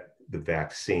 get the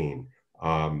vaccine?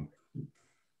 How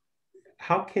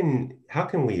can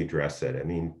we address that? I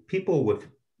mean, people with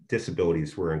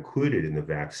disabilities were included in the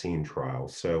vaccine trial.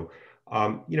 So,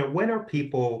 when are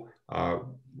people,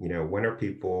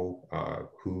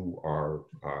 who are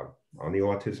on the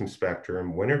autism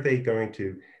spectrum, when are they going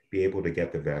to be able to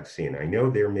get the vaccine? I know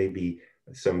there may be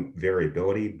some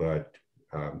variability, but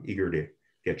eager to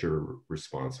get your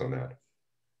response on that.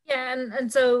 Yeah, and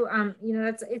so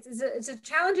it's a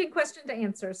challenging question to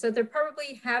answer. So there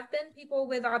probably have been people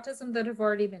with autism that have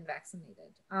already been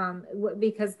vaccinated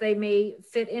because they may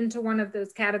fit into one of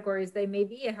those categories. They may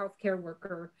be a healthcare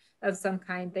worker of some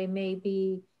kind. They may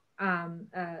be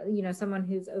someone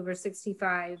who's over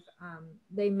 65.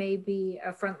 They may be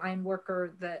a frontline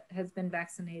worker that has been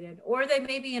vaccinated, or they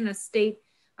may be in a state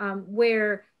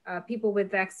where people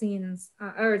with vaccines,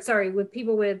 with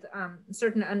people with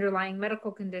certain underlying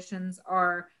medical conditions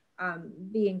are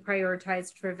being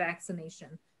prioritized for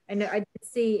vaccination. I know I did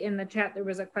see in the chat there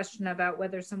was a question about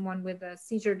whether someone with a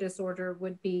seizure disorder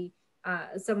would be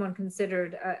someone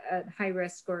considered at high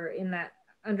risk or in that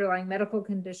underlying medical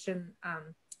condition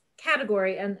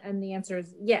category, and the answer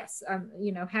is yes.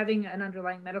 Having an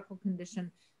underlying medical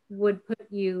condition would put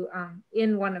you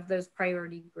in one of those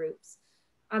priority groups.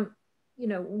 you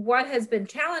know, what has been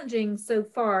challenging so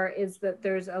far is that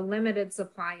there's a limited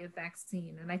supply of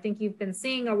vaccine. And I think you've been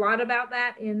seeing a lot about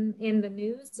that in the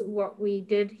news, what we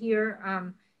did here.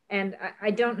 And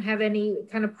I don't have any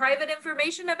kind of private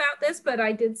information about this, but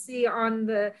I did see on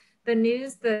the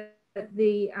news that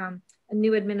the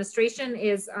new administration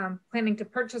is planning to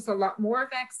purchase a lot more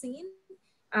vaccine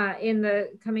in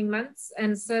the coming months.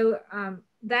 And so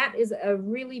that is a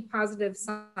really positive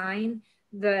sign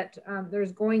that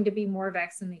there's going to be more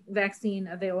vaccine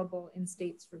available in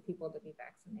states for people to be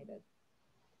vaccinated.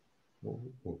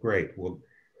 Well, great. Well,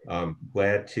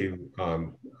 glad to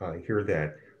hear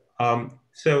that.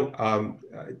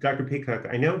 Dr. Peacock,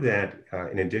 I know that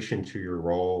in addition to your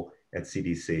role at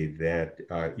CDC,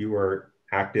 that you are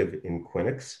active in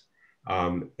clinics,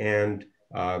 and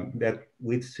that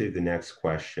leads to the next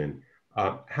question.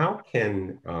 How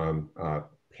can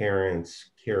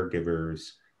parents,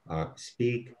 caregivers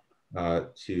speak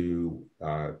to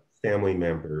family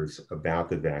members about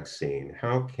the vaccine?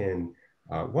 How can,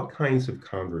 what kinds of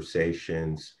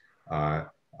conversations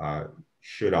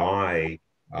should I,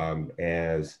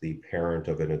 as the parent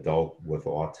of an adult with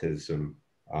autism,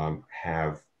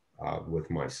 have with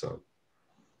my son?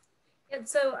 And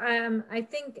so I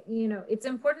think, you know, it's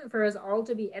important for us all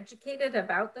to be educated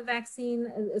about the vaccine.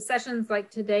 Sessions like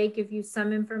today give you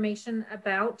some information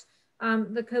about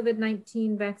the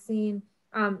COVID-19 vaccine.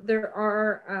 There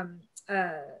are,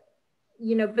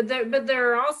 you know, but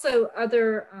there are also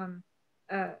other,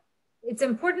 it's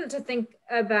important to think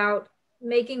about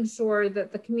making sure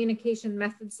that the communication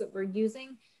methods that we're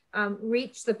using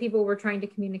reach the people we're trying to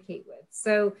communicate with.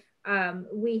 So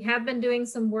we have been doing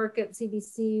some work at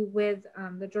CDC with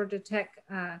the Georgia Tech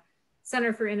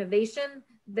Center for Innovation.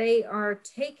 They are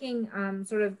taking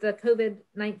sort of the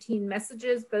COVID-19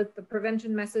 messages, both the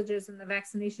prevention messages and the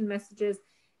vaccination messages,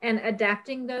 and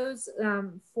adapting those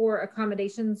for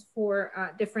accommodations for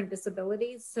different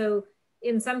disabilities. So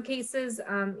in some cases,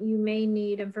 you may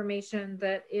need information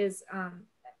that is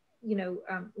you know,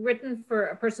 written for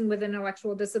a person with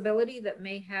intellectual disability that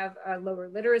may have a lower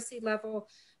literacy level.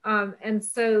 And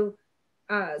so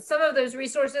some of those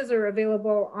resources are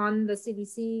available on the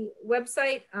CDC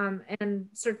website. And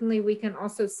certainly we can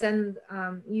also send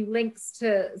you links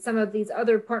to some of these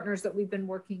other partners that we've been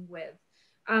working with.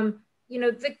 You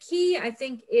know, the key, I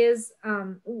think, is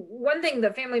one thing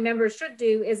that family members should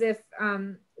do is if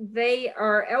they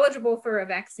are eligible for a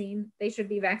vaccine, they should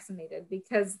be vaccinated,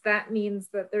 because that means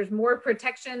that there's more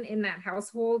protection in that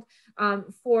household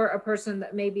for a person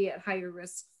that may be at higher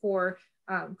risk for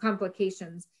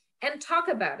complications. And talk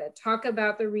about it. Talk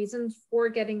about the reasons for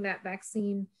getting that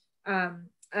vaccine,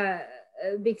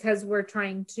 because we're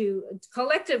trying to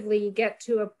collectively get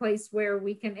to a place where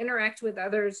we can interact with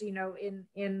others, you know,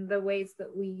 in the ways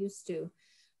that we used to.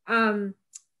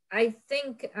 I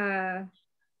think, yeah,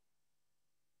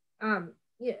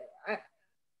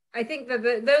 I think that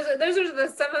those are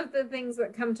some of the things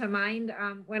that come to mind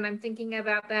when I'm thinking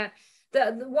about that.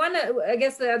 The one, I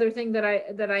guess, the other thing that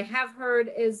I have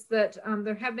heard is that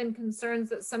there have been concerns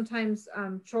that sometimes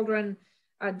children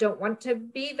don't want to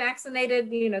be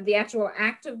vaccinated. You know, the actual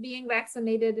act of being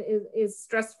vaccinated is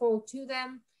stressful to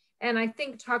them. And I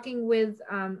think talking with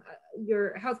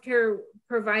your healthcare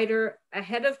provider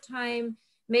ahead of time,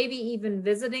 maybe even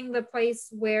visiting the place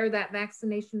where that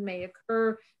vaccination may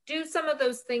occur, do some of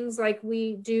those things like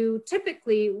we do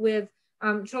typically with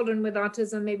children with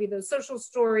autism, maybe those social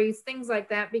stories, things like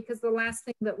that, because the last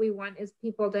thing that we want is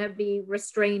people to be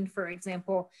restrained, for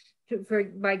example,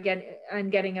 by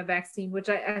getting a vaccine, which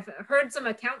I've heard some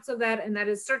accounts of that, and that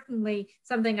is certainly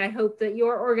something I hope that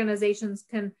your organizations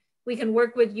we can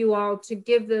work with you all to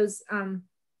give those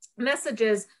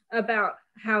messages about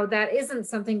how that isn't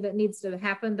something that needs to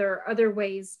happen. There are other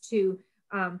ways to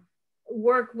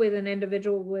work with an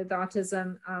individual with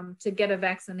autism to get a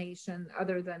vaccination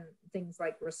other than things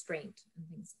like restraint and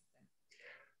things like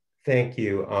that. Thank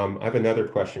you. I have another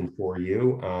question for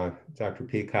you, Dr.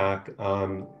 Peacock.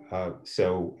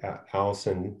 So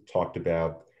Allison talked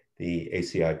about the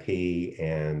ACIP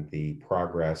and the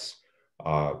progress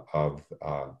of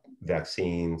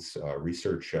vaccines,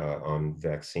 research on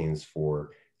vaccines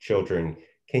for children.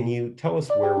 Can you tell us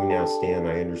where we now stand?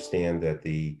 I understand that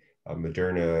the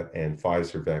Moderna and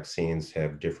Pfizer vaccines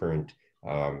have different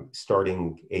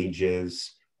starting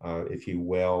ages, if you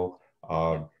will.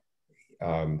 You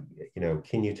know,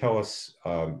 can you tell us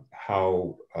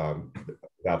how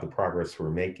about the progress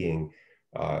we're making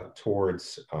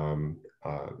towards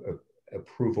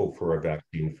approval for a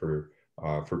vaccine for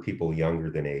people younger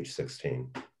than age 16?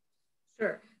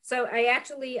 Sure. So I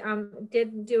actually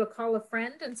did do a call a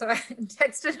friend, and so I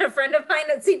texted a friend of mine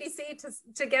at CDC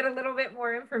to get a little bit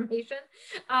more information.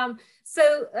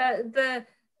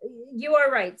 You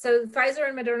are right. So Pfizer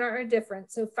and Moderna are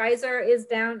different. So Pfizer is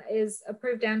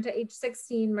approved down to age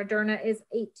 16. Moderna is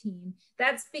 18.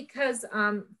 That's because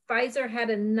Pfizer had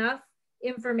enough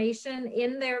information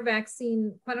in their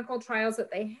vaccine clinical trials that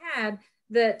they had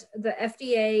that the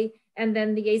FDA and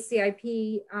then the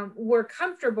ACIP were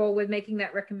comfortable with making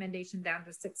that recommendation down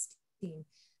to 16.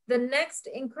 The next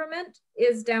increment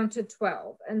is down to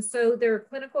 12. And so there are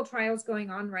clinical trials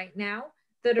going on right now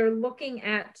that are looking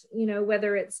at,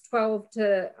 whether it's 12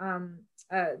 to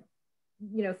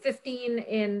 15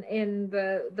 in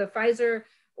the Pfizer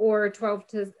or 12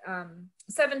 to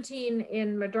 17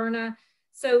 in Moderna.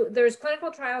 So there's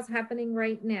clinical trials happening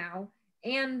right now.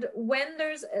 And when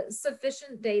there's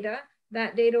sufficient data,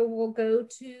 that data will go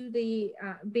to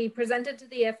be presented to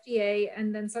the FDA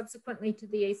and then subsequently to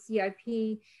the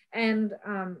ACIP. And,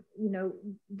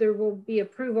 there will be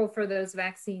approval for those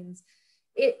vaccines.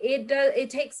 It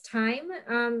takes time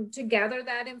to gather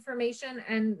that information,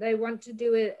 and they want to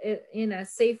do it in a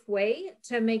safe way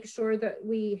to make sure that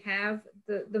we have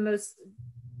the most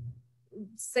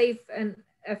safe and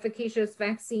efficacious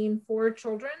vaccine for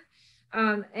children.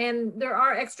 And there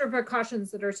are extra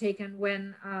precautions that are taken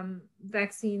when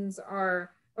vaccines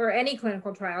or any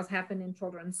clinical trials happen in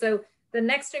children. So the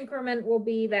next increment will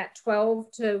be that 12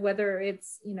 to whether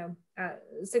it's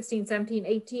 16, 17,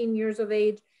 18 years of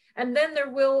age. And then there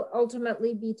will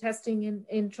ultimately be testing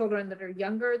in children that are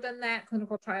younger than that,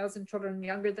 clinical trials in children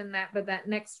younger than that, but that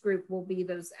next group will be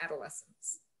those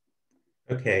adolescents.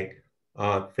 Okay,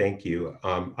 thank you.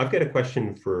 I've got a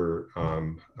question for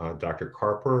Dr.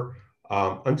 Carper.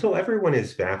 Until everyone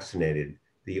is vaccinated,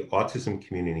 the autism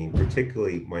community,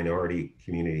 particularly minority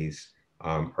communities,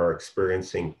 are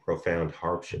experiencing profound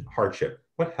hardship.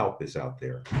 What help is out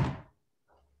there?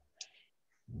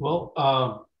 Well,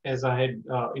 as I had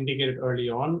indicated early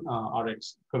on, our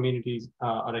communities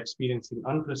are experiencing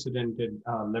unprecedented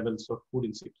levels of food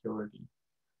insecurity.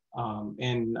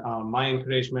 My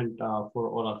encouragement for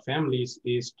all our families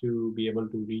is to be able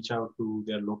to reach out to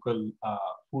their local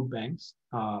food banks,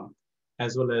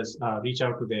 as well as reach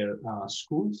out to their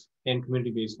schools and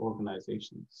community-based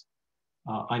organizations.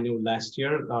 I know last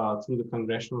year through the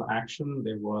congressional action,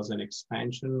 there was an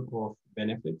expansion of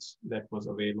benefits that was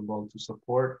available to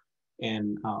support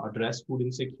and address food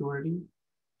insecurity.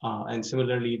 And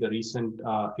similarly, the recent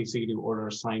executive order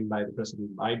signed by the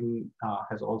President Biden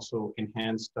has also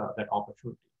enhanced that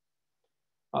opportunity.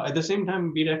 At the same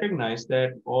time, we recognize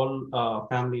that all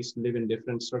families live in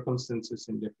different circumstances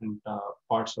in different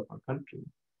parts of our country.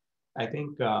 I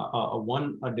think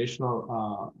one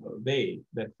additional way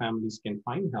that families can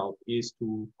find help is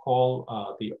to call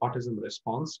the Autism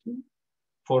Response Team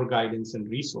for guidance and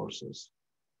resources.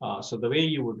 So the way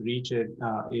you would reach it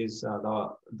is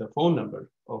the phone number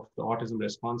of the Autism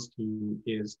Response Team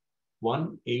is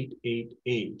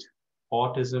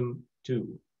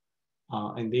 1-888-AUTISM-2.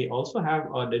 And they also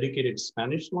have a dedicated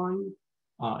Spanish line.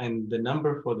 And the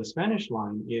number for the Spanish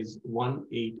line is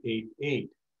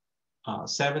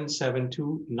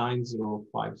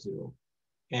 1-888-772-9050.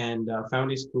 And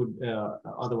families could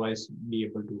otherwise be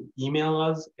able to email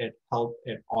us at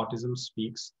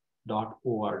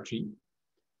help@autismspeaks.org.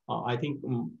 I think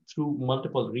through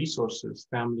multiple resources,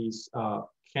 families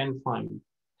can find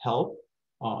help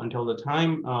until the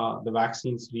time the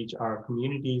vaccines reach our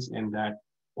communities, and that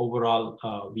overall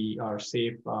we are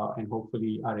safe and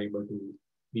hopefully are able to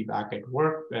be back at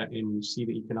work and see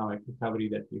the economic recovery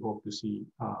that we hope to see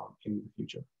in the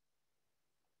future.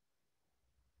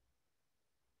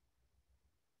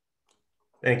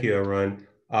 Thank you, Arun.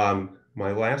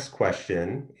 My last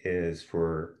question is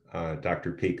for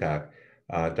Dr. Peacock.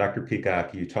 Dr.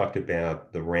 Peacock, you talked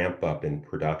about the ramp up in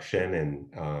production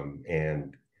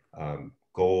and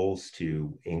goals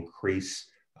to increase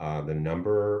the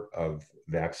number of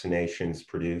vaccinations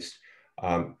produced.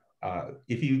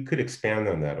 If you could expand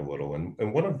on that a little.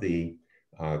 And one of the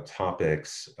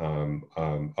topics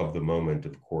of the moment,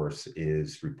 of course,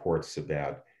 is reports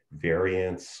about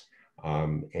variants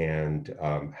and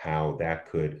how that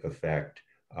could affect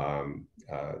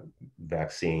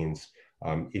vaccines.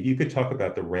 If you could talk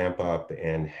about the ramp up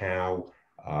and how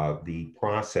the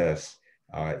process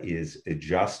is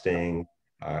adjusting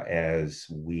as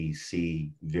we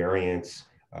see variants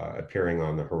appearing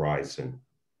on the horizon.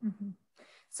 Mm-hmm.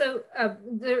 So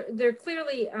there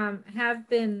clearly have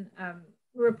been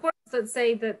reports that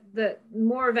say that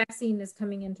more vaccine is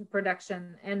coming into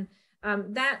production, and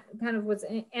that kind of was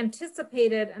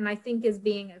anticipated and I think is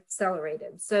being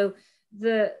accelerated. So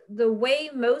the way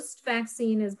most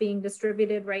vaccine is being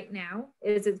distributed right now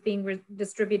is it's being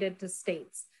distributed to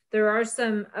states. There are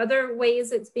some other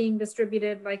ways it's being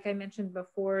distributed, like I mentioned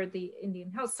before, the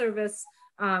Indian Health Service.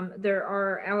 There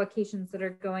are allocations that are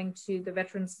going to the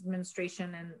Veterans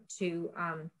Administration and to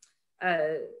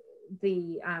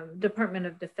the Department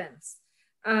of Defense.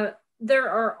 There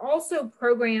are also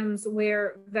programs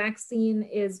where vaccine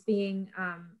is being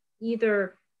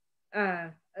either,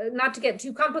 not to get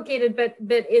too complicated, but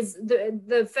is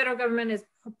the federal government is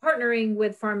partnering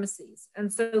with pharmacies.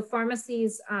 And so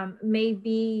pharmacies may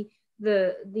be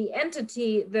the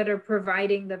entity that are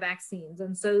providing the vaccines.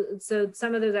 And so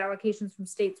some of those allocations from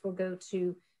states will go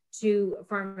to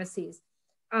pharmacies.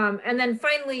 And then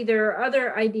finally, there are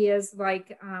other ideas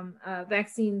like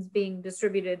vaccines being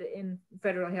distributed in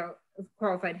federal health,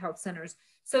 qualified health centers.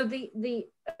 So the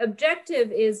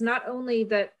objective is not only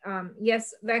that,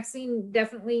 yes, vaccine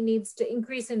definitely needs to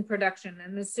increase in production.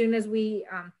 And as soon as we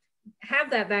have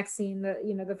that vaccine,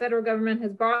 the federal government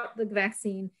has bought the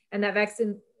vaccine and that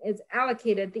vaccine is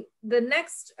allocated. The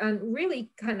next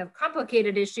really kind of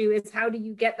complicated issue is how do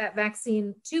you get that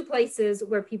vaccine to places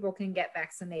where people can get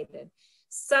vaccinated?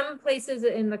 Some places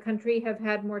in the country have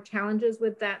had more challenges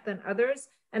with that than others.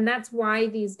 And that's why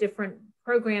these different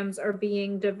programs are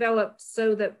being developed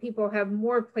so that people have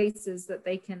more places that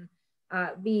they can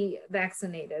be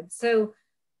vaccinated. So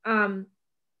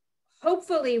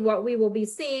hopefully what we will be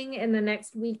seeing in the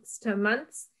next weeks to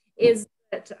months is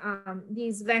that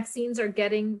these vaccines are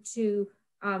getting to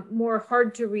more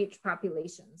hard to reach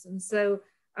populations. And so,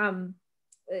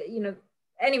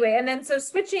 anyway, and then so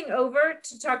switching over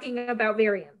to talking about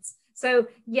variants. So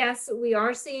yes, we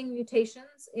are seeing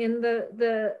mutations in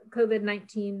the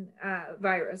COVID-19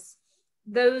 virus.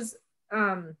 Those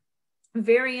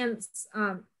variants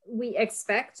we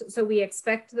expect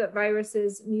that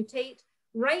viruses mutate.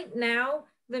 Right now,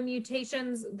 the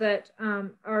mutations that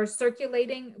are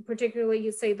circulating, particularly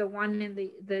you say the one in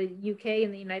the UK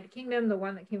and the United Kingdom, the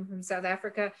one that came from South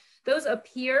Africa, those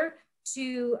appear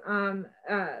to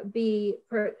be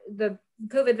the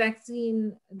COVID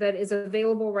vaccine that is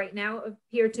available right now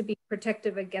appear to be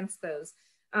protective against those.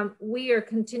 We are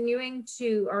continuing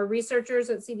to, our researchers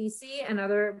at CDC and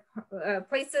other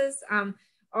places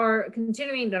are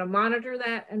continuing to monitor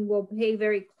that, and will pay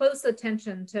very close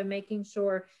attention to making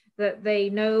sure that they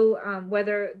know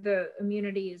whether the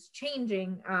immunity is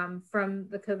changing from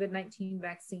the COVID-19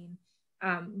 vaccine.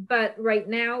 But right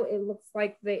now it looks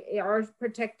like they are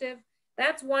protective.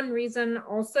 That's one reason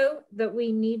also that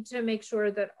we need to make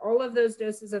sure that all of those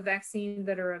doses of vaccine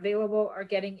that are available are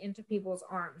getting into people's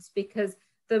arms, because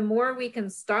the more we can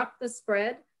stop the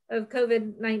spread of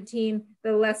COVID-19,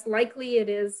 the less likely it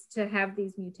is to have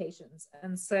these mutations.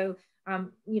 And so,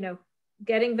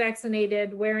 getting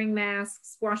vaccinated, wearing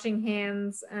masks, washing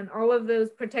hands, and all of those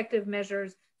protective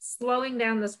measures, slowing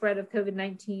down the spread of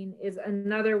COVID-19 is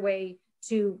another way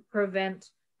to prevent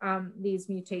these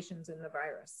mutations in the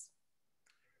virus.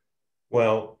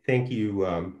 Well, thank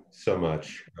you so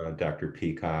much, Dr.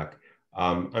 Peacock.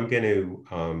 I'm going to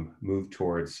move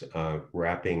towards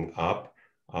wrapping up.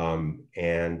 I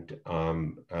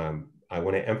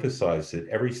want to emphasize that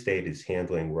every state is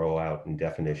handling rollout and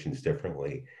definitions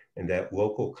differently, and that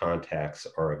local contacts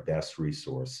are a best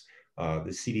resource. The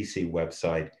CDC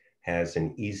website has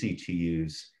an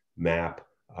easy-to-use map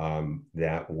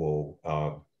that will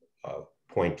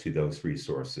point to those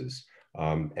resources.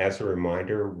 As a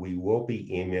reminder, we will be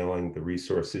emailing the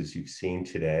resources you've seen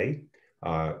today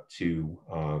to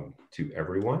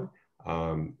everyone.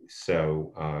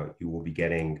 So you will be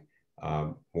getting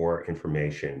more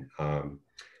information.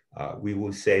 We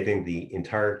will be saving the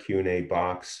entire Q&A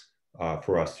box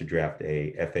for us to draft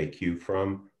a FAQ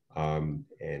from, and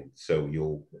so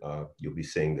you'll be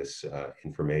seeing this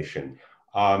information.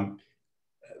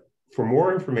 For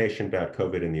more information about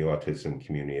COVID in the autism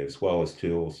community, as well as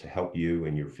tools to help you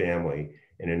and your family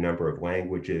in a number of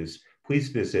languages, please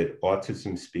visit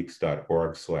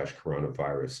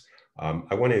autismspeaks.org/coronavirus.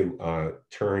 I want to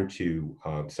turn to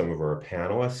some of our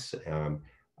panelists.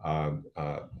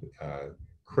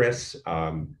 Chris,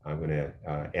 I'm going to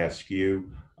ask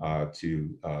you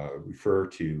to refer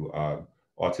to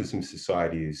Autism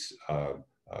Society's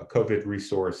COVID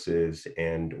resources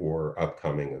and or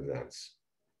upcoming events.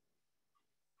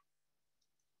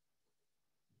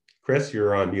 Chris,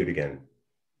 you're on mute again.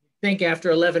 I think after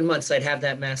 11 months, I'd have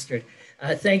that mastered.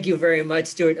 Thank you very much,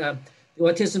 Stuart. The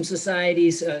Autism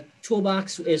Society's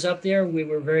toolbox is up there. We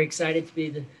were very excited to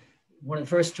be one of the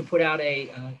first to put out a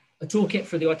toolkit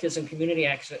for the autism community,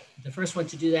 actually the first one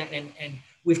to do that. And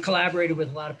we've collaborated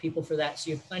with a lot of people for that. So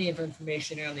you have plenty of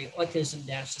information on the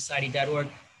autism-society.org.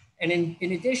 And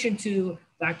in addition to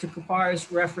Dr.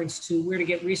 Kapar's reference to where to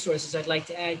get resources, I'd like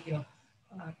to add,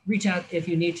 reach out if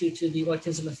you need to the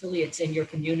autism affiliates in your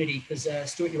community, because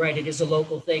Stuart, you're right, it is a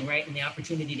local thing, right? And the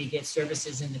opportunity to get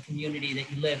services in the community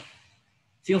that you live.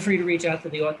 Feel free to reach out to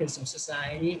the Autism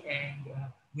Society, and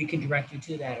we can direct you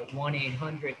to that at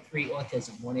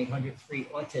 1-800-3-AUTISM,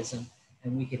 1-800-3-AUTISM,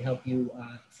 and we can help you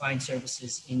find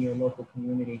services in your local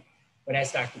community. But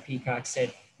as Dr. Peacock said,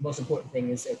 the most important thing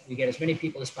is that we get as many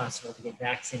people as possible to get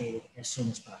vaccinated as soon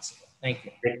as possible. Thank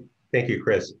you. Thank you,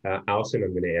 Chris. Allison,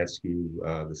 I'm going to ask you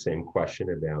the same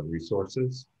question about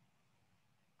resources.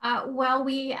 Well,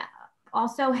 we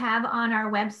also have on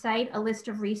our website a list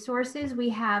of resources. We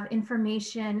have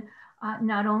information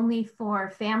not only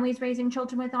for families raising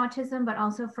children with autism, but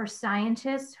also for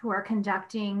scientists who are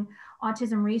conducting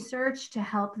autism research to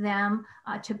help them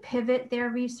to pivot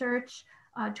their research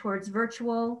towards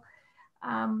virtual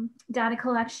data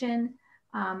collection.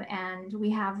 And we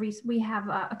have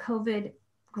a COVID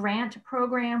grant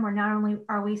program where not only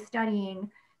are we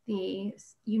studying the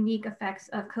unique effects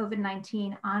of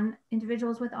COVID-19 on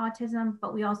individuals with autism,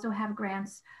 but we also have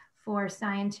grants for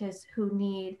scientists who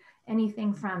need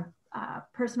anything from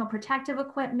personal protective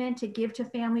equipment to give to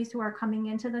families who are coming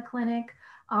into the clinic,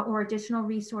 or additional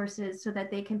resources so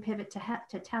that they can pivot to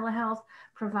telehealth,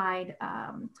 provide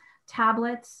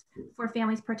tablets for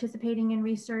families participating in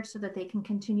research so that they can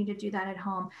continue to do that at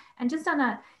home. And just on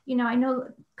a, I know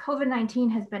COVID-19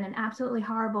 has been an absolutely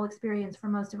horrible experience for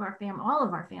most of our all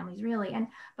of our families really.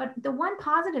 But the one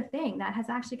positive thing that has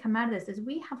actually come out of this is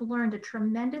we have learned a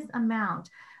tremendous amount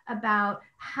about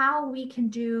how we can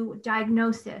do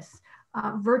diagnosis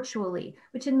virtually,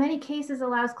 which in many cases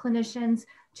allows clinicians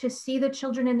to see the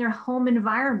children in their home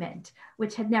environment,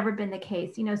 which had never been the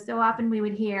case. So often we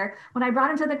would hear, when I brought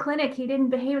him to the clinic, he didn't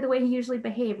behave the way he usually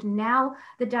behaved. Now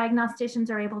the diagnosticians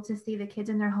are able to see the kids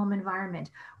in their home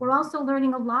environment. We're also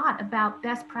learning a lot about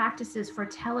best practices for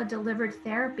tele-delivered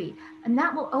therapy, and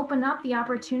that will open up the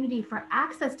opportunity for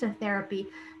access to therapy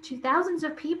to thousands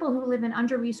of people who live in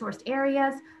under-resourced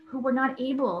areas, who were not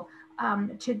able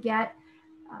to get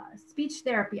speech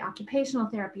therapy, occupational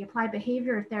therapy, applied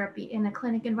behavior therapy in a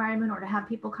clinic environment, or to have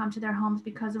people come to their homes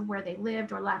because of where they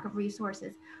lived or lack of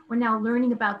resources. We're now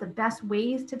learning about the best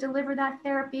ways to deliver that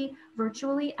therapy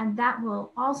virtually, and that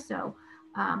will also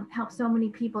help so many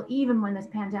people even when this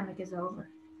pandemic is over.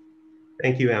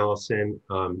 Thank you, Allison.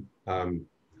 On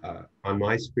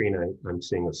my screen, I'm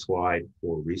seeing a slide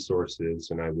for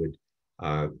resources, and I would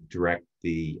direct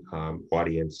the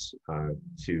audience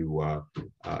to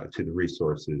the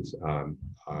resources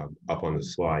up on the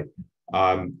slide.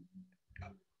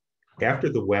 After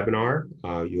the webinar,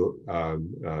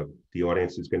 the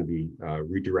audience is going to be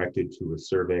redirected to a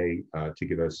survey to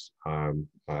give us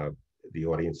the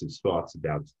audience's thoughts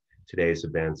about today's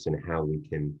events and how we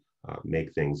can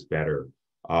make things better.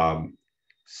 As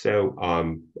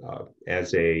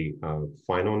a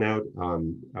final note,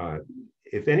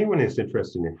 if anyone is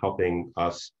interested in helping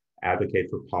us advocate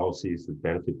for policies that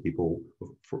benefit people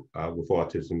with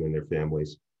autism and their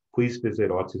families, please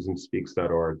visit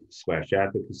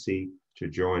autismspeaks.org/advocacy to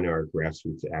join our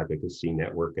grassroots advocacy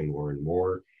network and learn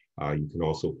more. You can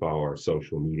also follow our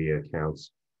social media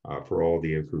accounts for all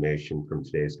the information from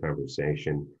today's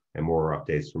conversation and more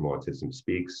updates from Autism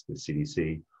Speaks, the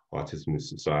CDC, Autism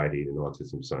Society, and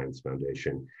Autism Science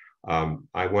Foundation.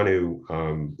 I want to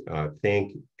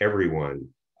thank everyone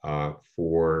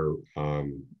for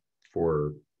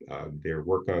their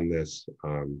work on this.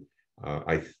 I'm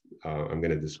going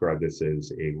to describe this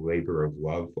as a labor of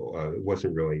love. It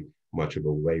wasn't really much of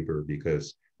a labor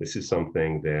because this is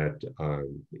something that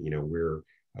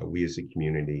we as a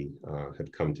community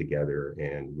have come together,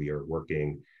 and we are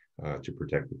working to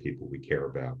protect the people we care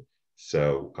about.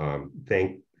 So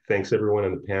thanks everyone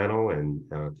on the panel, and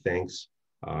thanks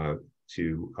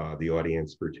to the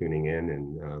audience for tuning in,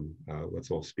 and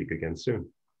let's all speak again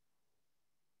soon.